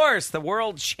 Of course, the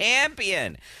world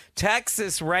champion.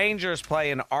 Texas Rangers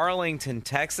play in Arlington,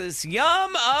 Texas.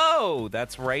 Yum-oh!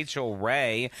 That's Rachel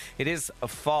Ray. It is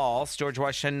false. George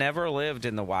Washington never lived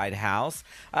in the White House.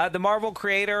 The Marvel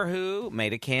creator who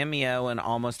made a cameo in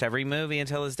almost every movie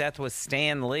until his death was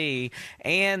Stan Lee.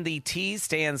 And the T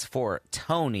stands for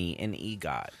Tony in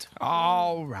EGOT.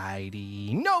 All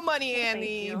righty. No money,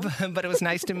 Annie, but it was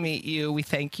nice to meet you. We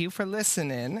thank you for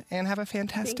listening and have a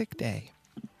fantastic day.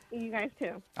 You guys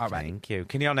too. All right. Thank you.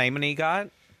 Can y'all name an EGOT?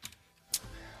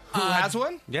 Who has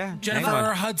one? Yeah. Jennifer name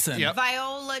one. Hudson. Yep.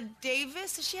 Viola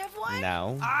Davis, does she have one?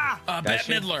 No. Bette Does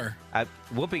she? Midler.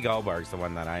 Whoopi Goldberg's the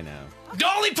one that I know.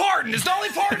 Dolly Parton. Does Dolly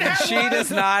Parton have She one? does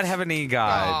not have an EGOT.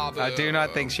 Aw, I do boo.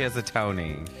 not think she has a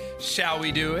Tony. Shall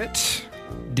we do it?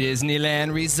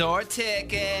 Disneyland Resort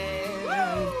tickets.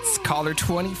 Caller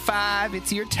 25.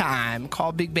 It's your time.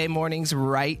 Call Big Bay Mornings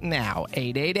right now.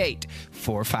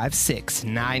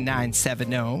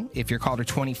 888-456-9970. If you're caller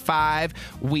 25,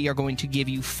 we are going to give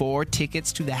you 4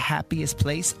 tickets to the happiest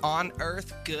place on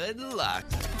earth. Good luck.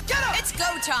 Get up! It's go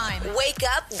time. Wake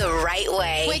up the right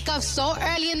way. Wake up so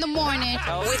early in the morning.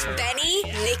 With Benny,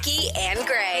 Nikki, and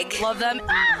Greg. Love them.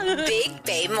 Big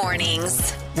Bay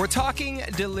Mornings. We're talking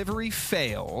delivery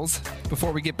fails.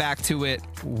 Before we get back to it,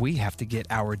 we have to get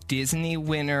our Disney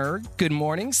winner. Good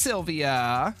morning,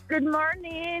 Sylvia. Good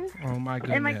morning. Oh, my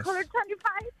Am I goodness. caller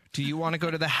 25? Do you want to go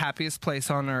to the happiest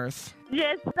place on earth?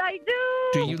 Yes, I do.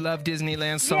 Do you love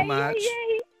Disneyland so Yay, much? Yay,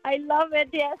 yay. I love it,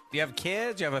 yes. Do you have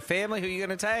kids? Do you have a family? Who are you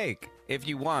going to take if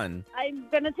you won? I'm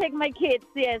going to take my kids,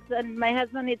 yes, and my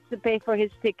husband needs to pay for his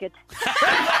ticket.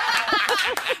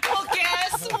 Well,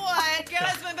 guess what? Your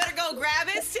husband better go grab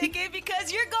his ticket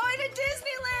because you're going to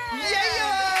Disneyland.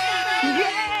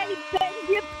 Yay!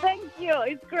 Thank you.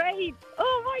 It's great.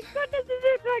 Oh, my goodness, this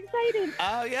is so exciting.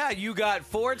 Oh, yeah. You got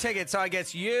 4 tickets. So I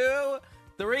guess you,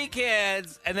 3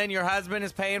 kids, and then your husband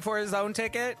is paying for his own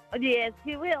ticket? Yes,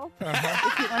 he will.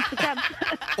 If he wants to come.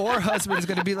 Or husband's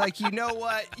going to be like, you know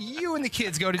what? You and the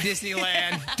kids go to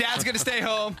Disneyland. Dad's going to stay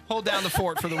home, hold down the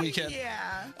fort for the weekend.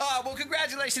 Yeah. Well,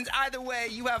 congratulations. Either way,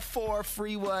 you have 4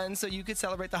 free ones, so you could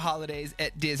celebrate the holidays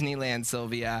at Disneyland,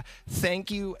 Sylvia. Thank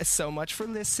you so much for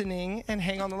listening, and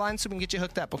hang on the line so we can get you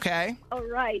hooked up, okay? All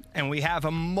right. And we have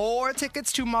more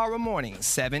tickets tomorrow morning,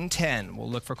 7:10. We'll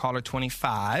look for caller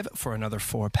 25 for another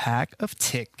 4-pack of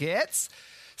tickets.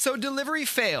 So delivery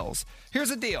fails. Here's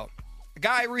the deal. A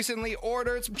guy recently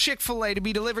ordered some Chick-fil-A to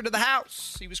be delivered to the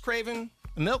house. He was craving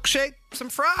a milkshake, some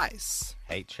fries.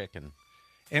 Hate chicken.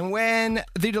 And when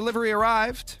the delivery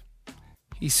arrived,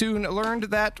 he soon learned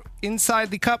that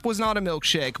inside the cup was not a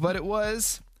milkshake, but it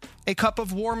was a cup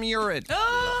of warm urine.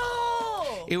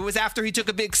 Oh! It was after he took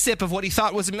a big sip of what he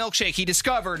thought was a milkshake, he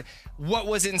discovered what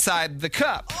was inside the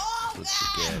cup.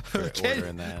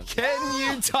 Ordering that. Can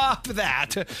you top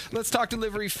that? Let's talk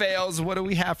delivery fails. What do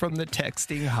we have from the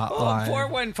texting Well, hotline?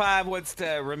 415 wants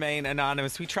to remain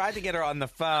anonymous. We tried to get her on the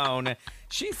phone.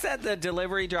 She said the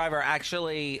delivery driver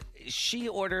she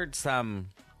ordered some,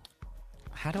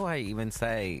 how do I even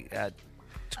say,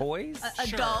 toys?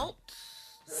 Adult.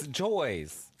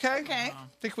 Toys. Okay.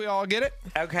 Think we all get it?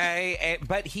 Okay,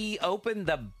 but he opened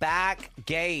the back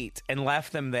gate and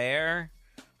left them there.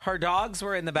 Her dogs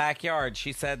were in the backyard.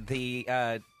 She said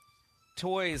the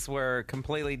toys were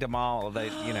completely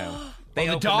demolished.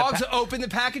 The dogs opened the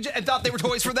package and thought they were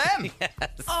toys for them. Yes.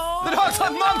 Oh, The dog's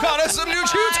like, Mom got us some new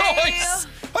chew toys.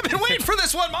 I've been waiting for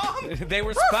this one, Mom. They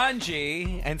were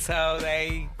spongy, and so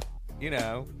they,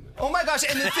 Oh my gosh!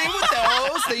 And the thing with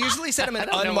those, they usually set them in I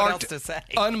don't know what else to say.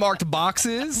 unmarked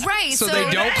boxes, Right, So so- they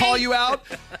don't right. call you out.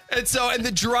 And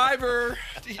the driver,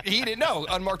 he didn't know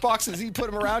unmarked boxes. He put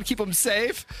them around, keep them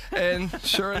safe, and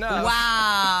sure enough,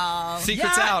 Wow.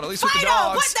 secrets out. At least with the Fido,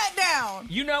 dogs. put that down.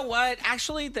 You know what?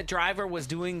 Actually, the driver was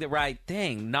doing the right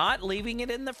thing, not leaving it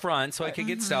in the front so it could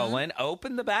get stolen,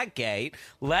 opened the back gate,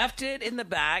 left it in the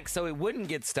back so it wouldn't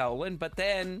get stolen, but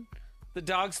then the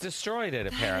dogs destroyed it,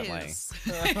 apparently.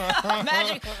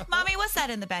 Magic. Mommy, what's that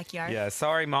in the backyard? Yeah,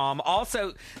 sorry, Mom.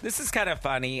 Also, this is kind of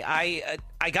funny. I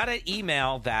got an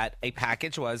email that a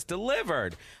package was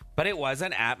delivered, but it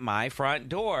wasn't at my front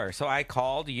door. So I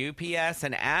called UPS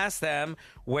and asked them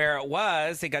where it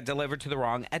was. It got delivered to the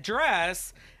wrong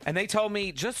address, and they told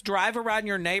me, just drive around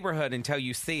your neighborhood until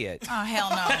you see it. Oh, hell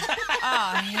no.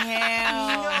 Oh,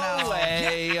 hell No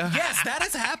way. Yes, that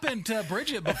has happened to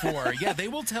Bridget before. Yeah, they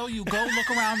will tell you, go look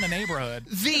around the neighborhood.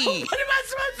 What am I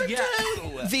supposed to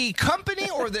do? The company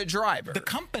or the driver? The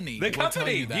company. The will tell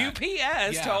company, you that.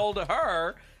 UPS, Yeah. told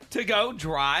her to go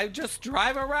just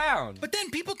drive around. But then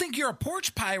people think you're a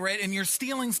porch pirate and you're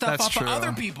stealing stuff That's off true. of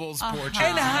other people's porches.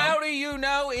 And how do you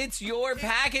know it's your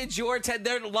package?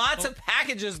 There are lots of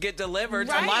packages get delivered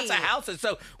to lots of houses.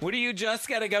 So what, do you just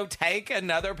got to go take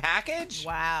another package?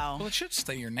 Wow. Well, it should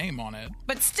say your name on it.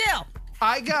 But still.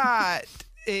 I got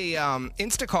a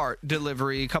Instacart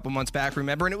delivery a couple months back,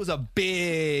 remember? And it was a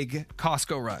big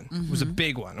Costco run. It was a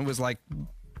big one. It was like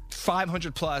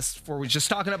 500 plus for we just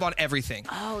stocking up on everything.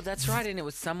 Oh, that's right. And it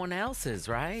was someone else's,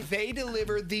 right? They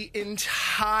delivered the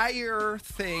entire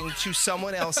thing to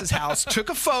someone else's house. Took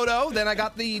a photo. Then I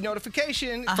got the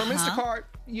notification from Instacart.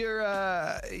 Your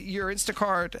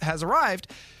Instacart has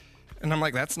arrived. And I'm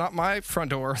like, that's not my front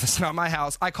door. That's not my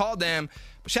house. I called them.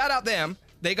 Shout out them.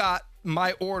 They got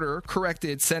my order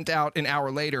corrected, sent out an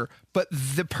hour later. But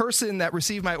the person that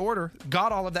received my order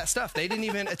got all of that stuff. They didn't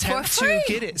even attempt to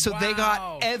get it. So they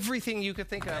got everything you could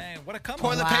think of. Hey, what a come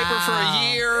Toilet paper for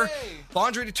a year,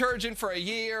 laundry detergent for a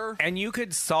year. And you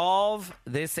could solve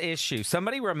this issue.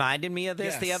 Somebody reminded me of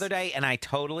this the other day, and I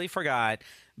totally forgot.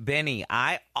 Benny,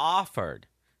 I offered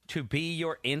to be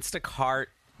your Instacart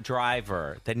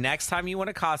driver the next time you want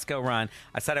a Costco run.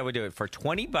 I said I would do it for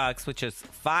 $20, which is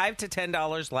 $5 to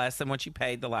 $10 less than what you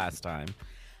paid the last time.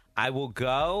 I will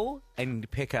go and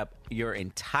pick up your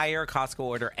entire Costco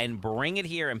order and bring it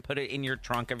here and put it in your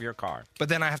trunk of your car. But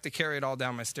then I have to carry it all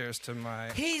down my stairs to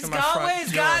my. He's to my front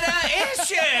always door. got an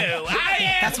issue.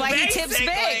 That's why he tips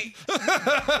big.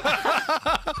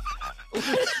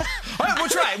 All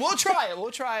right,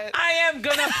 we'll try it. I am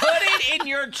going to put it in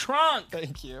your trunk.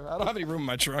 Thank you. I don't have any room in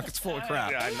my trunk. It's full of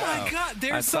crap. Oh my God.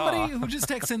 There's somebody who just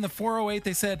texted in the 408.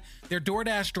 They said their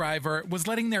DoorDash driver was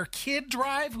letting their kid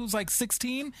drive, who's like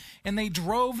 16, and they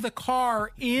drove the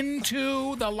car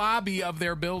into the lobby of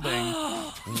their building.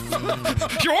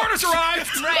 Your order's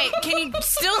arrived! Right. Can you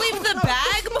still leave the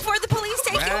bag before the police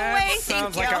take you away?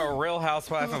 Sounds like a Real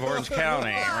Housewife of Orange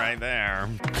County right there.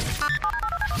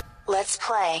 Let's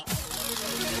play.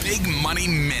 Big Money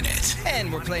Minute.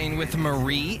 And we're playing with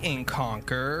Marie in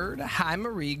Concord. Hi,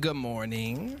 Marie. Good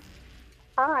morning.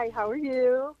 Hi, how are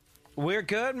you? We're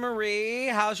good, Marie.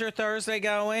 How's your Thursday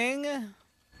going?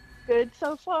 Good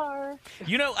so far.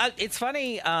 You know, it's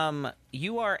funny.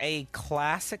 You are a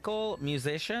classical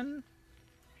musician?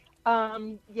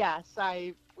 Yes,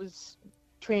 I was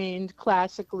trained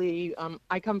classically.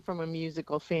 I come from a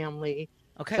musical family.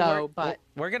 Okay, So,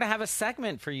 we're going to have a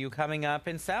segment for you coming up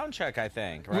in Soundcheck, I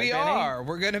think. Right, We Benny? are.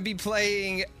 We're going to be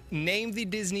playing Name the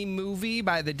Disney Movie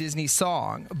by the Disney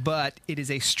song, but it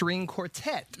is a string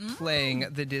quartet playing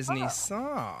the Disney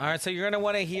song. All right, so you're going to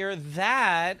want to hear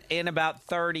that in about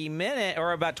 30 minutes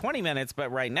or about 20 minutes,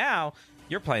 but right now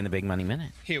you're playing the Big Money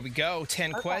Minute. Here we go.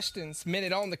 10 questions.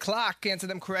 Minute on the clock. Answer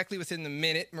them correctly within the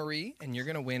minute, Marie, and you're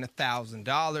going to win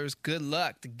 $1,000. Good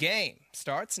luck. The game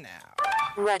starts now.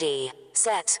 Ready,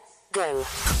 set, go.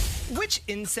 Which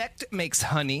insect makes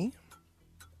honey?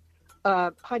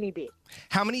 Honeybee.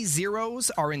 How many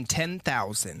zeros are in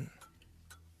 10,000?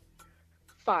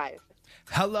 5.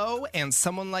 Hello and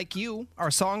Someone Like You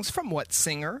are songs from what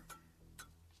singer?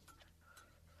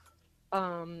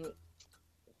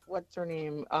 What's her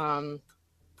name?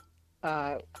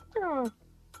 Pass.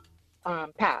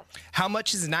 How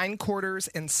much is 9 quarters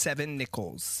and 7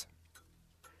 nickels?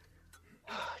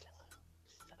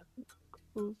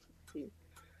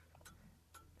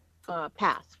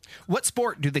 Pass. What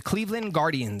sport do the Cleveland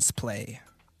Guardians play?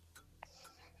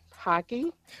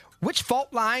 Hockey. Which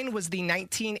fault line was the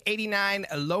 1989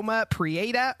 Loma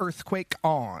Prieta earthquake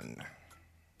on?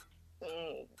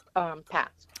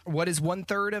 Pass. What is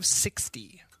 1/3 of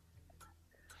 60?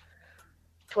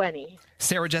 20.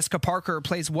 Sarah Jessica Parker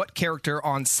plays what character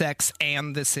on Sex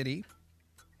and the City?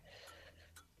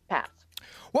 Pass.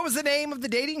 What was the name of the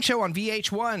dating show on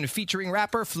VH1 featuring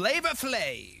rapper Flavor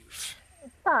Flav?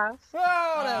 Pass.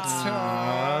 Oh, that's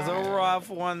That was a rough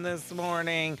one this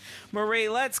morning. Marie,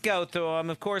 let's go through them.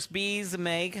 Of course, bees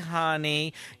make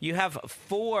honey. You have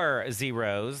 4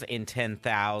 zeros in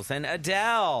 10,000.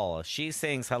 Adele, she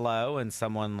sings Hello and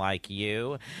Someone Like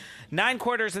You. 9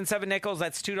 quarters and 7 nickels,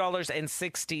 that's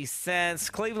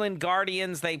 $2.60. Cleveland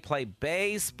Guardians, they play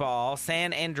baseball.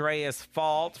 San Andreas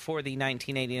Fault for the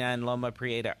 1989 Loma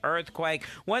Prieta earthquake.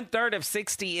 1/3 of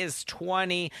 60 is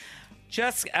 20.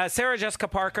 Sarah Jessica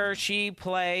Parker, she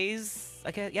plays,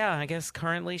 I guess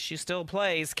currently she still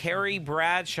plays Carrie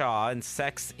Bradshaw in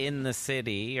Sex and the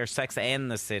City.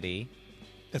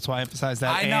 That's why I emphasize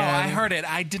that. I know. I heard it.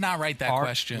 I did not write that Art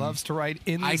question. loves to write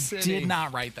in the city. I did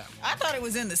not write that one. I thought it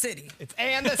was in the city. It's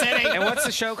and the city. And what's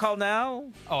the show called now?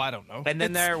 Oh, I don't know. And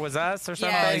then there was Us or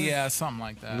something? Yeah, something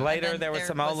like that. Later, there were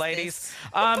some old ladies.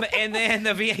 And then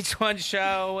the VH1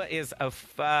 show is a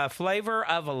Flavor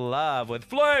of Love with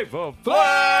Flavor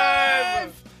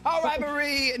Flav. All right,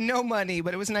 Marie, no money,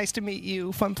 but it was nice to meet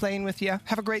you. Fun playing with you.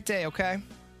 Have a great day, okay?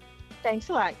 Thanks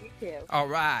a lot. You too. All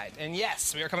right. And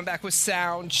yes, we are coming back with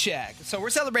Sound Check. So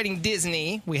we're celebrating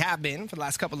Disney. We have been for the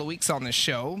last couple of weeks on this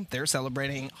show. They're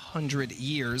celebrating 100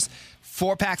 years.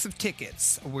 4 packs of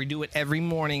tickets. We do it every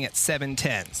morning at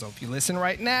 7:10. So if you listen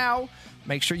right now,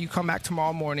 make sure you come back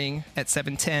tomorrow morning at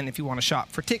 7:10 if you want to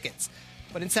shop for tickets.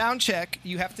 But in Sound Check,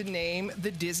 you have to name the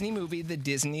Disney movie the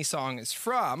Disney song is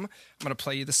from. I'm going to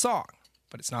play you the song,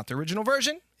 but it's not the original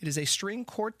version. It is a string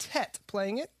quartet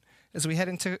playing it. As we head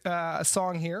into a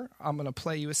song here, I'm going to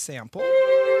play you a sample.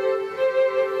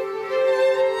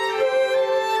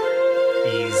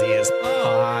 Easy as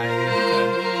pie.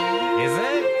 Is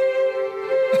it?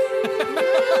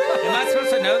 Am I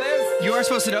supposed to know this? You are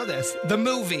supposed to know this. The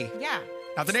movie. Yeah.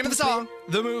 Not the name of the song,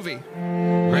 the movie.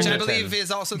 Which I believe is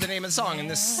also the name of the song in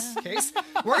this case.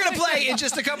 We're going to play in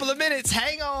just a couple of minutes.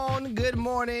 Hang on. Good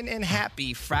morning and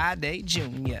happy Friday,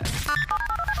 Junior.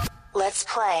 Let's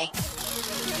play.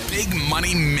 Big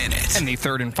Money Minute. And the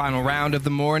third and final round of the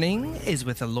morning is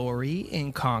with Lori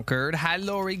in Concord. Hi,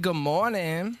 Lori. Good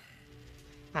morning.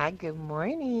 Hi, good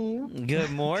morning.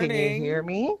 Good morning. Can you hear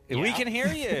me? We can hear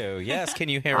you. Yes. Can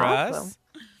you hear Awesome. us?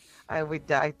 I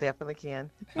definitely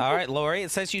can. All right, Lori.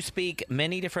 It says you speak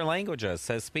many different languages,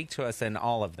 so speak to us in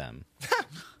all of them.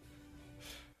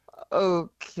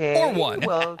 Okay. Or one.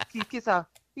 Well, qui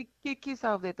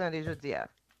savent l'étendre, je dis.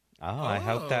 Oh, I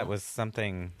hope that was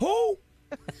something. Who?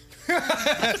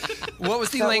 What was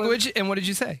the language and what did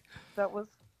you say? That was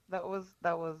a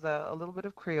little bit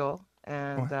of Creole.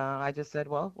 And I just said,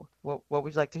 well, what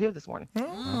would you like to hear this morning? All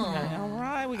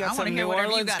right, we got I some wanna New hear whatever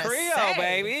you Orleans gotta Creole, say.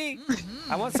 baby.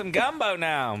 I want some gumbo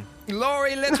now.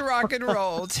 Lori, let's rock and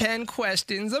roll. 10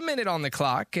 questions, a minute on the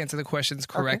clock. Answer the questions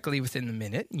correctly within the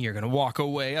minute. You're going to walk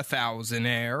away a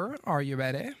thousandaire. Are you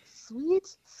ready?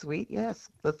 Sweet, yes.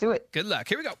 Let's do it. Good luck.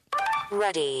 Here we go.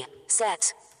 Ready,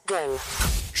 set, go.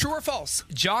 True or false?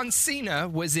 John Cena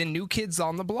was in New Kids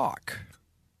on the Block.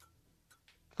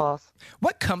 False.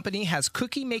 What company has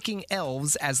cookie-making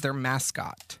elves as their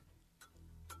mascot?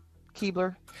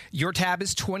 Keebler. Your tab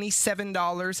is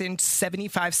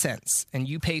 $27.75, and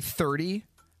you pay $30.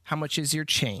 How much is your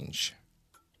change?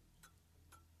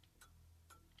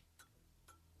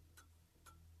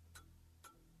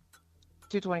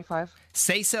 $2.25.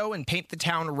 Say So and Paint the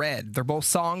Town Red. They're both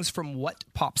songs from what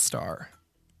pop star?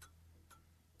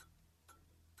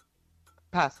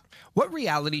 Pass. What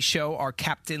reality show are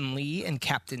Captain Lee and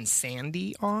Captain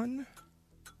Sandy on?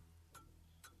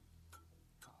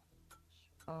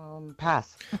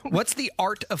 Pass. What's the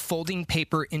art of folding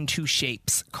paper into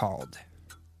shapes called?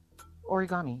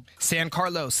 Origami. San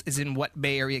Carlos is in what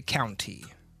Bay Area county?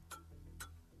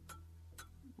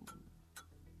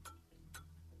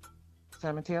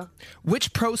 San Mateo.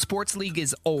 Which pro sports league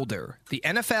is older, the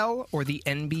NFL or the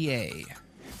NBA?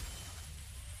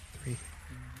 3,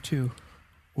 2,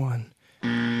 1.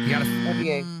 You got to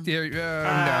NBA.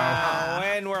 No.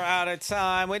 And we're out of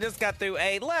time. We just got through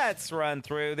 8. Let's run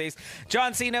through these.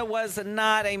 John Cena was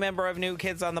not a member of New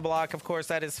Kids on the Block. Of course,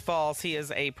 that is false. He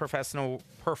is a professional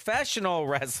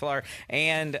wrestler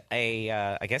and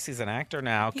I guess he's an actor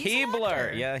now.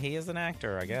 Keebler. Yeah, he is an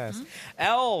actor, I guess.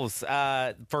 Elves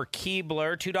for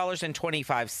Keebler,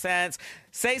 $2.25.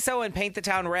 Say So and Paint the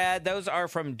Town Red. Those are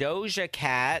from Doja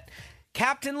Cat.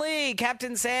 Captain Lee,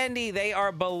 Captain Sandy, they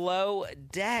are below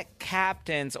deck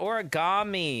captains.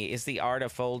 Origami is the art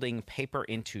of folding paper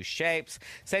into shapes.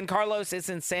 San Carlos is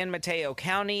in San Mateo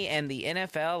County, and the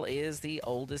NFL is the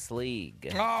oldest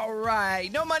league. All right.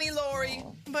 No money, Lori,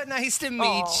 but nice to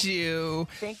meet you.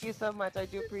 Thank you so much. I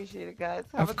do appreciate it, guys.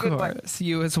 Have a Of good one. course.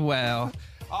 You as well.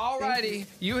 All righty.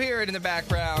 You hear it in the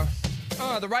background.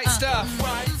 Oh, the right stuff.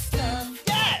 Right stuff.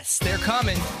 Yes! Yes, they're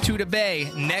coming to the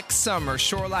Bay next summer.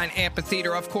 Shoreline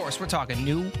Amphitheater, of course. We're talking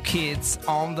New Kids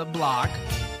on the Block.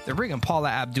 They're bringing Paula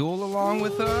Abdul along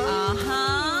with them.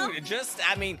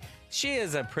 She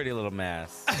is a pretty little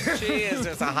mess. She is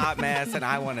just a hot mess, and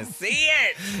I want to see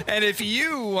it. And if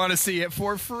you want to see it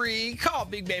for free, call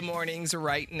Big Bay Mornings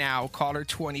right now. Caller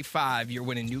 25. You're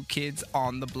winning New Kids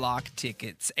on the Block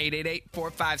tickets.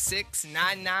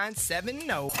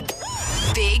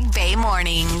 888-456-9970. Big Bay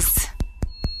Mornings.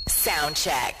 Sound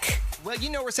check. Well, you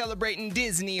know we're celebrating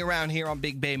Disney around here on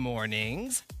Big Bay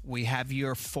Mornings. We have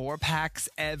your 4-packs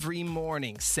every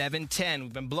morning, 7:10.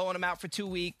 We've been blowing them out for 2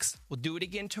 weeks. We'll do it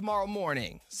again tomorrow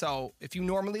morning. So if you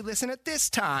normally listen at this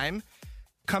time,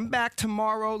 come back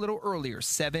tomorrow a little earlier,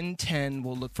 7:10.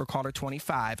 We'll look for caller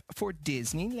 25 for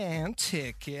Disneyland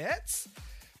tickets.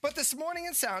 But this morning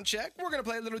in Soundcheck, we're going to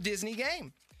play a little Disney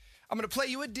game. I'm going to play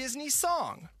you a Disney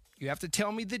song. You have to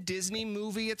tell me the Disney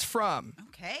movie it's from.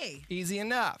 Okay. Easy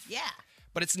enough. Yeah.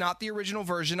 But it's not the original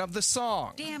version of the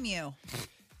song. Damn you.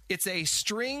 It's a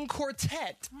string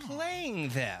quartet playing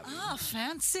them. Oh,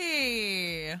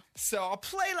 fancy. So I'll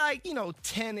play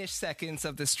 10-ish seconds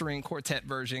of the string quartet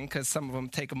version because some of them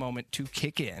take a moment to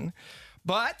kick in.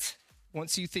 But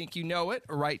once you think you know it,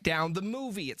 write down the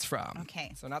movie it's from.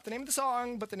 Okay. So not the name of the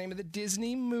song, but the name of the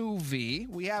Disney movie.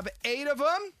 We have 8 of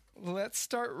them. Let's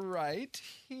start right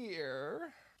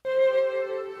here.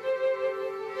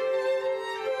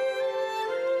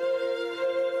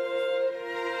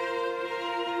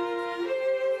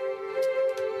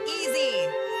 Easy.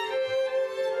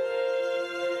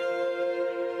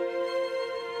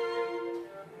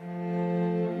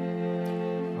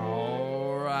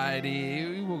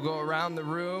 Alrighty, we'll go around the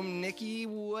room. Nikki,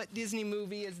 what Disney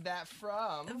movie is that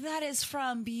from? That is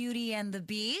from Beauty and the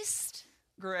Beast.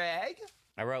 Greg?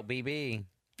 I wrote BB.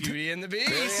 Beauty and the Beast.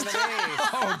 Beauty and the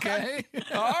Beast. Okay.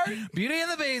 Art? Beauty and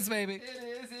the Beast, baby. It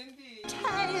is indeed.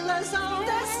 Tale as old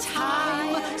as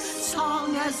time,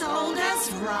 song as old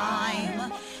as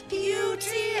rhyme,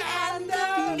 Beauty and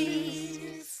the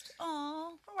Beast. Aww.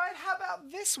 All right, how about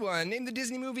this one? Name the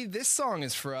Disney movie this song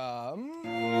is from. I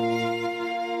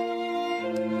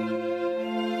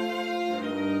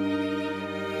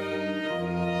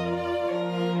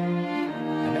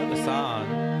know the song.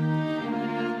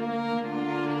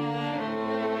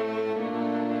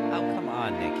 Oh, come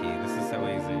on, Nikki. This is so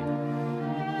easy.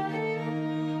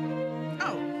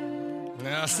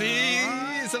 Now, see,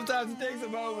 sometimes it takes a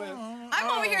moment. I'm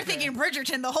over here thinking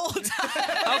Bridgerton the whole time.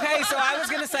 Okay, so I was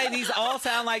going to say these all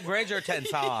sound like Bridgerton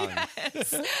songs.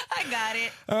 Yes, I got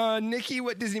it. Nikki,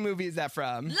 what Disney movie is that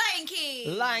from? Lion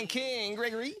King. Lion King.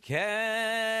 Gregory?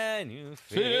 Can you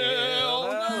feel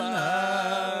the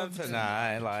love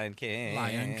tonight, Lion King?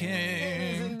 Lion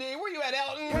King. Indeed. Where you at,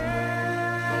 Elton?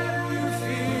 Can you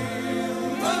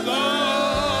feel the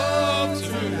love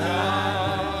tonight?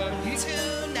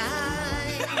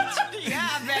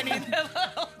 Yeah, Benny.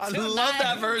 I love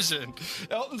that version.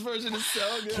 Elton's version is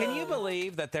so good. Can you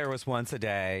believe that there was once a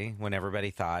day when everybody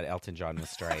thought Elton John was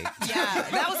straight? Yeah,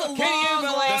 that was a long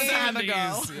time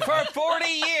ago. For 40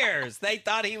 years, they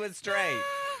thought he was straight.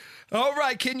 All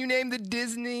right, can you name the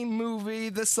Disney movie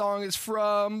the song is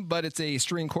from? But it's a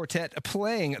string quartet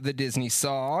playing the Disney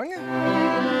song.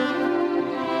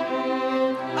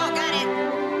 Oh, got it.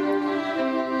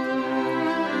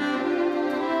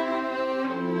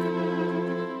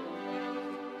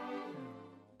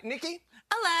 Nikki?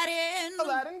 Aladdin.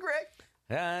 Aladdin, Greg?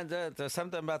 There's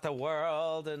something about the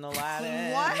world and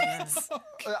Aladdin. What?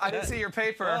 I didn't see your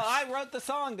paper. Well, I wrote the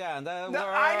song down. I need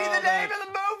the name of the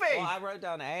movie. Well, I wrote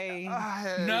down A. No.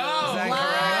 Is that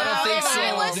correct? I don't think If so.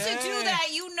 I was to do that,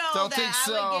 you know Don't that think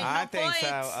so. I would get no I think points.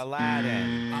 so.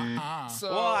 Aladdin. So,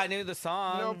 Well, I knew the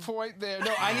song. no point there.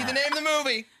 No, I need the name of the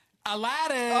movie.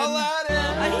 Aladdin. Aladdin.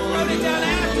 I wrote it down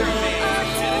after me.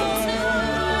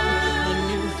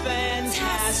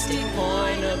 Fantastic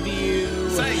point of view.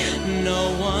 Sing it.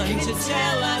 No one to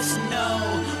tell us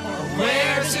no or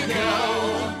where to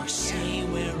go or say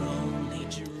we're only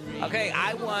dreaming. Okay,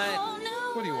 I want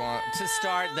What do you want? to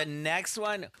start the next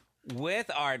one with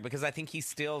Art because I think he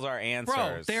steals our answers.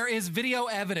 Bro, there is video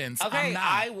evidence. Okay,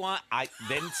 I'm not.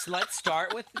 let's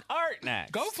start with Art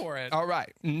next. Go for it. All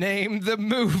right. Name the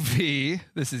movie.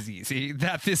 This is easy.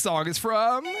 That this song is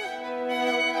from.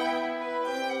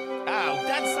 Oh,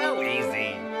 that's so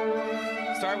easy.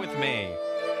 Start with me.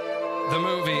 The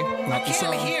movie. Not the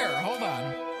song. Can't hear. Hold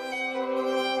on.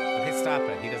 Okay, stop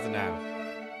it. He doesn't know.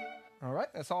 All right.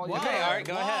 That's all you Okay, got. Art,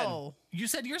 go ahead. You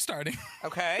said you're starting.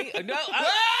 Okay. No.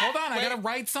 Hold on. I wait. got to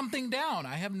write something down.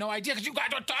 I have no idea because you guys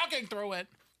are talking through it.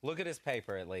 Look at his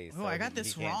paper at least. Oh, I got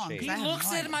this wrong. He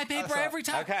looks at my paper every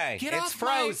time. Okay, Get it's off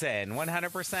Frozen,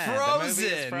 100%. Frozen. The movie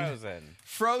is Frozen.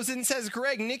 Frozen says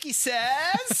Greg. Nikki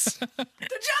says The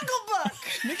Jungle Book.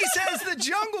 Nikki says The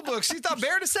Jungle Book. She thought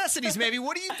Bare Necessities, maybe.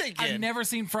 What are you thinking? I've never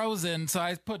seen Frozen, so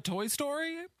I put Toy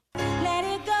Story. Let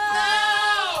it go.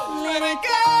 No! Let it go.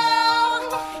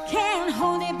 Can't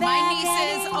hold it back. My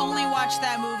nieces only watched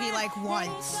that movie like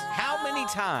once. How many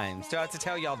times do I have to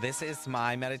tell y'all this is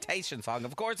my meditation song?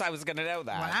 Of course I was going to know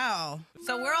that. Wow.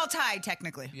 So we're all tied,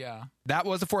 technically. Yeah. That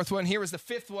was the fourth one. Here was the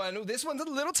fifth one. Ooh, this one's a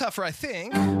little tougher, I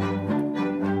think.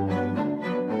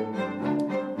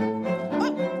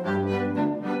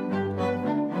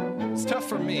 It's tough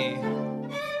for me.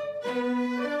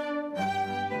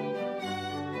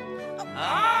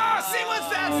 See what's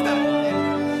that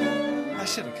stuff? I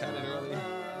should have cut it earlier.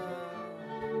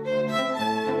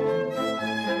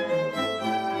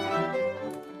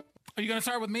 Are you going to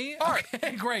start with me? All right.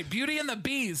 Okay, great. Beauty and the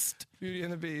Beast. Beauty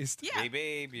and the Beast. Yeah.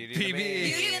 Beauty and the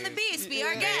Beast. Beauty and the Beast. Be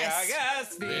our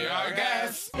guest. Be our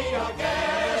guest. Be our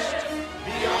guest.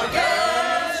 Be our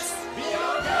guest. Be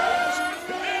our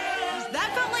guest.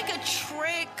 That felt like a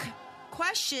trick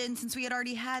question since we had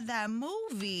already had that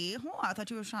movie. Oh, I thought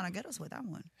you were trying to get us with that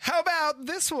one. How about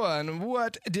this one?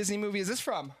 What Disney movie is this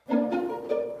from?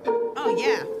 Oh,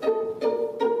 yeah.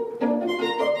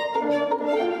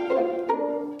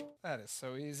 That is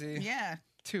so easy. Yeah.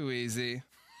 Too easy.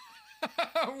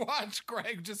 Watch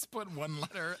Greg just put one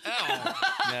letter L.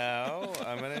 No,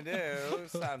 I'm going to do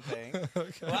something.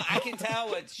 Okay. Well, I can tell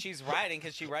what she's writing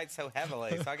because she writes so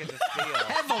heavily, so I can just feel.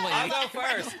 Heavily? I'll go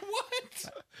first.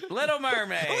 What? Little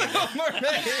Mermaid. Little Mermaid.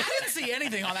 I didn't see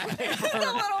anything on that paper. The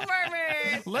Little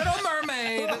Mermaid. Little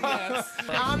Mermaid. Yes.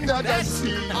 Under the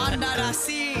sea. Under the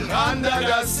sea. Under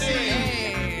the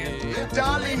sea.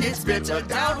 Darling, it's better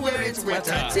down where it's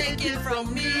wetter. Take it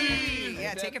from me.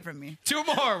 Yeah, take it from me. Two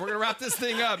more. We're going to wrap this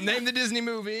thing up. Name the Disney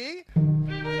movie.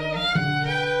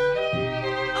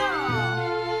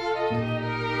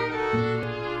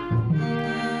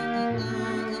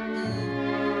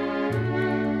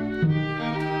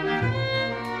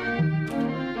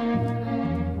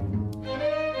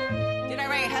 Did I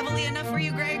write heavily enough for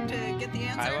you, Greg, to get the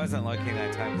answer? I wasn't looking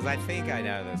that time because I think I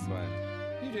know this one.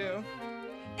 You do.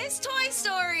 It's Toy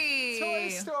Story. Toy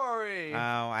Story. Oh,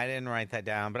 I didn't write that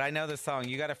down, but I know the song.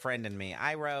 You Got a Friend in Me.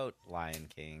 I wrote Lion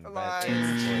King. But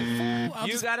Lion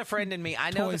You Got a Friend in Me. I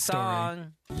know Toy the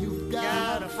song. You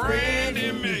got a friend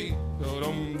in me.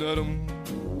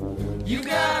 You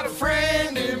got a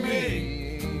friend in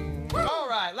me. All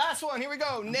right, last one. Here we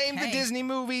go. Name the Disney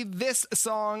movie this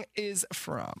song is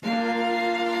from.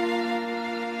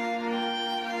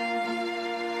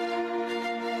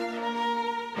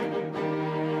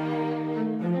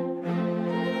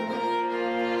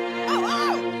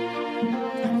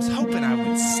 I was hoping I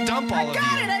would stump all of you. I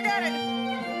got it.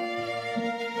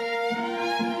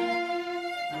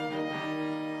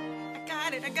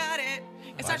 I got it.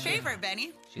 It's our favorite,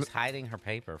 Benny. She's hiding her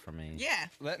paper from me. Yeah.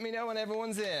 Let me know when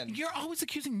everyone's in. You're always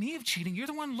accusing me of cheating. You're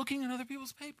the one looking at other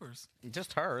people's papers.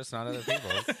 Just hers, not other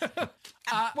people's.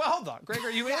 Well, hold on. Greg, are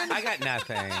you in? I got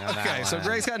nothing on that Okay, so one.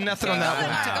 Greg's got nothing on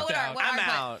that one. I'm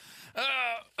out.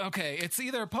 Okay, it's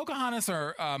either Pocahontas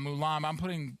or Mulan. I'm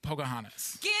putting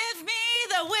Pocahontas. Give me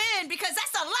the win because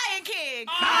that's the Lion King.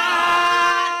 Oh,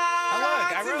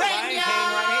 look, I wrote Lion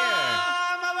King right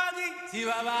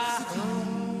here.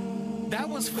 That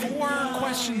was 4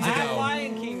 questions I have ago.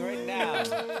 Lion King right now.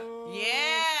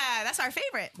 Yeah, that's our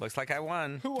favorite. Looks like I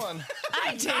won. Who won?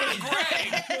 I did.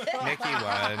 Nikki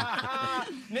won.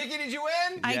 Nikki, did you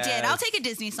win? I did. I'll take a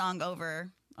Disney song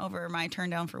over my turn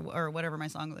down for or whatever my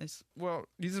song is. Well,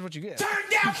 this is what you get. Turn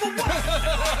down for what?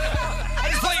 I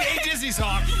just played a Disney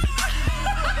song.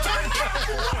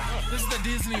 This is the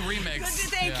Disney remix.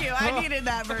 Thank you. I needed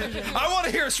that version. I want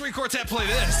to hear a string quartet play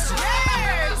this.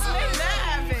 Yes, make that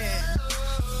happen.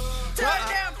 Turn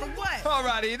down for what?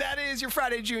 Alrighty, that is your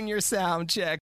Friday Junior sound check.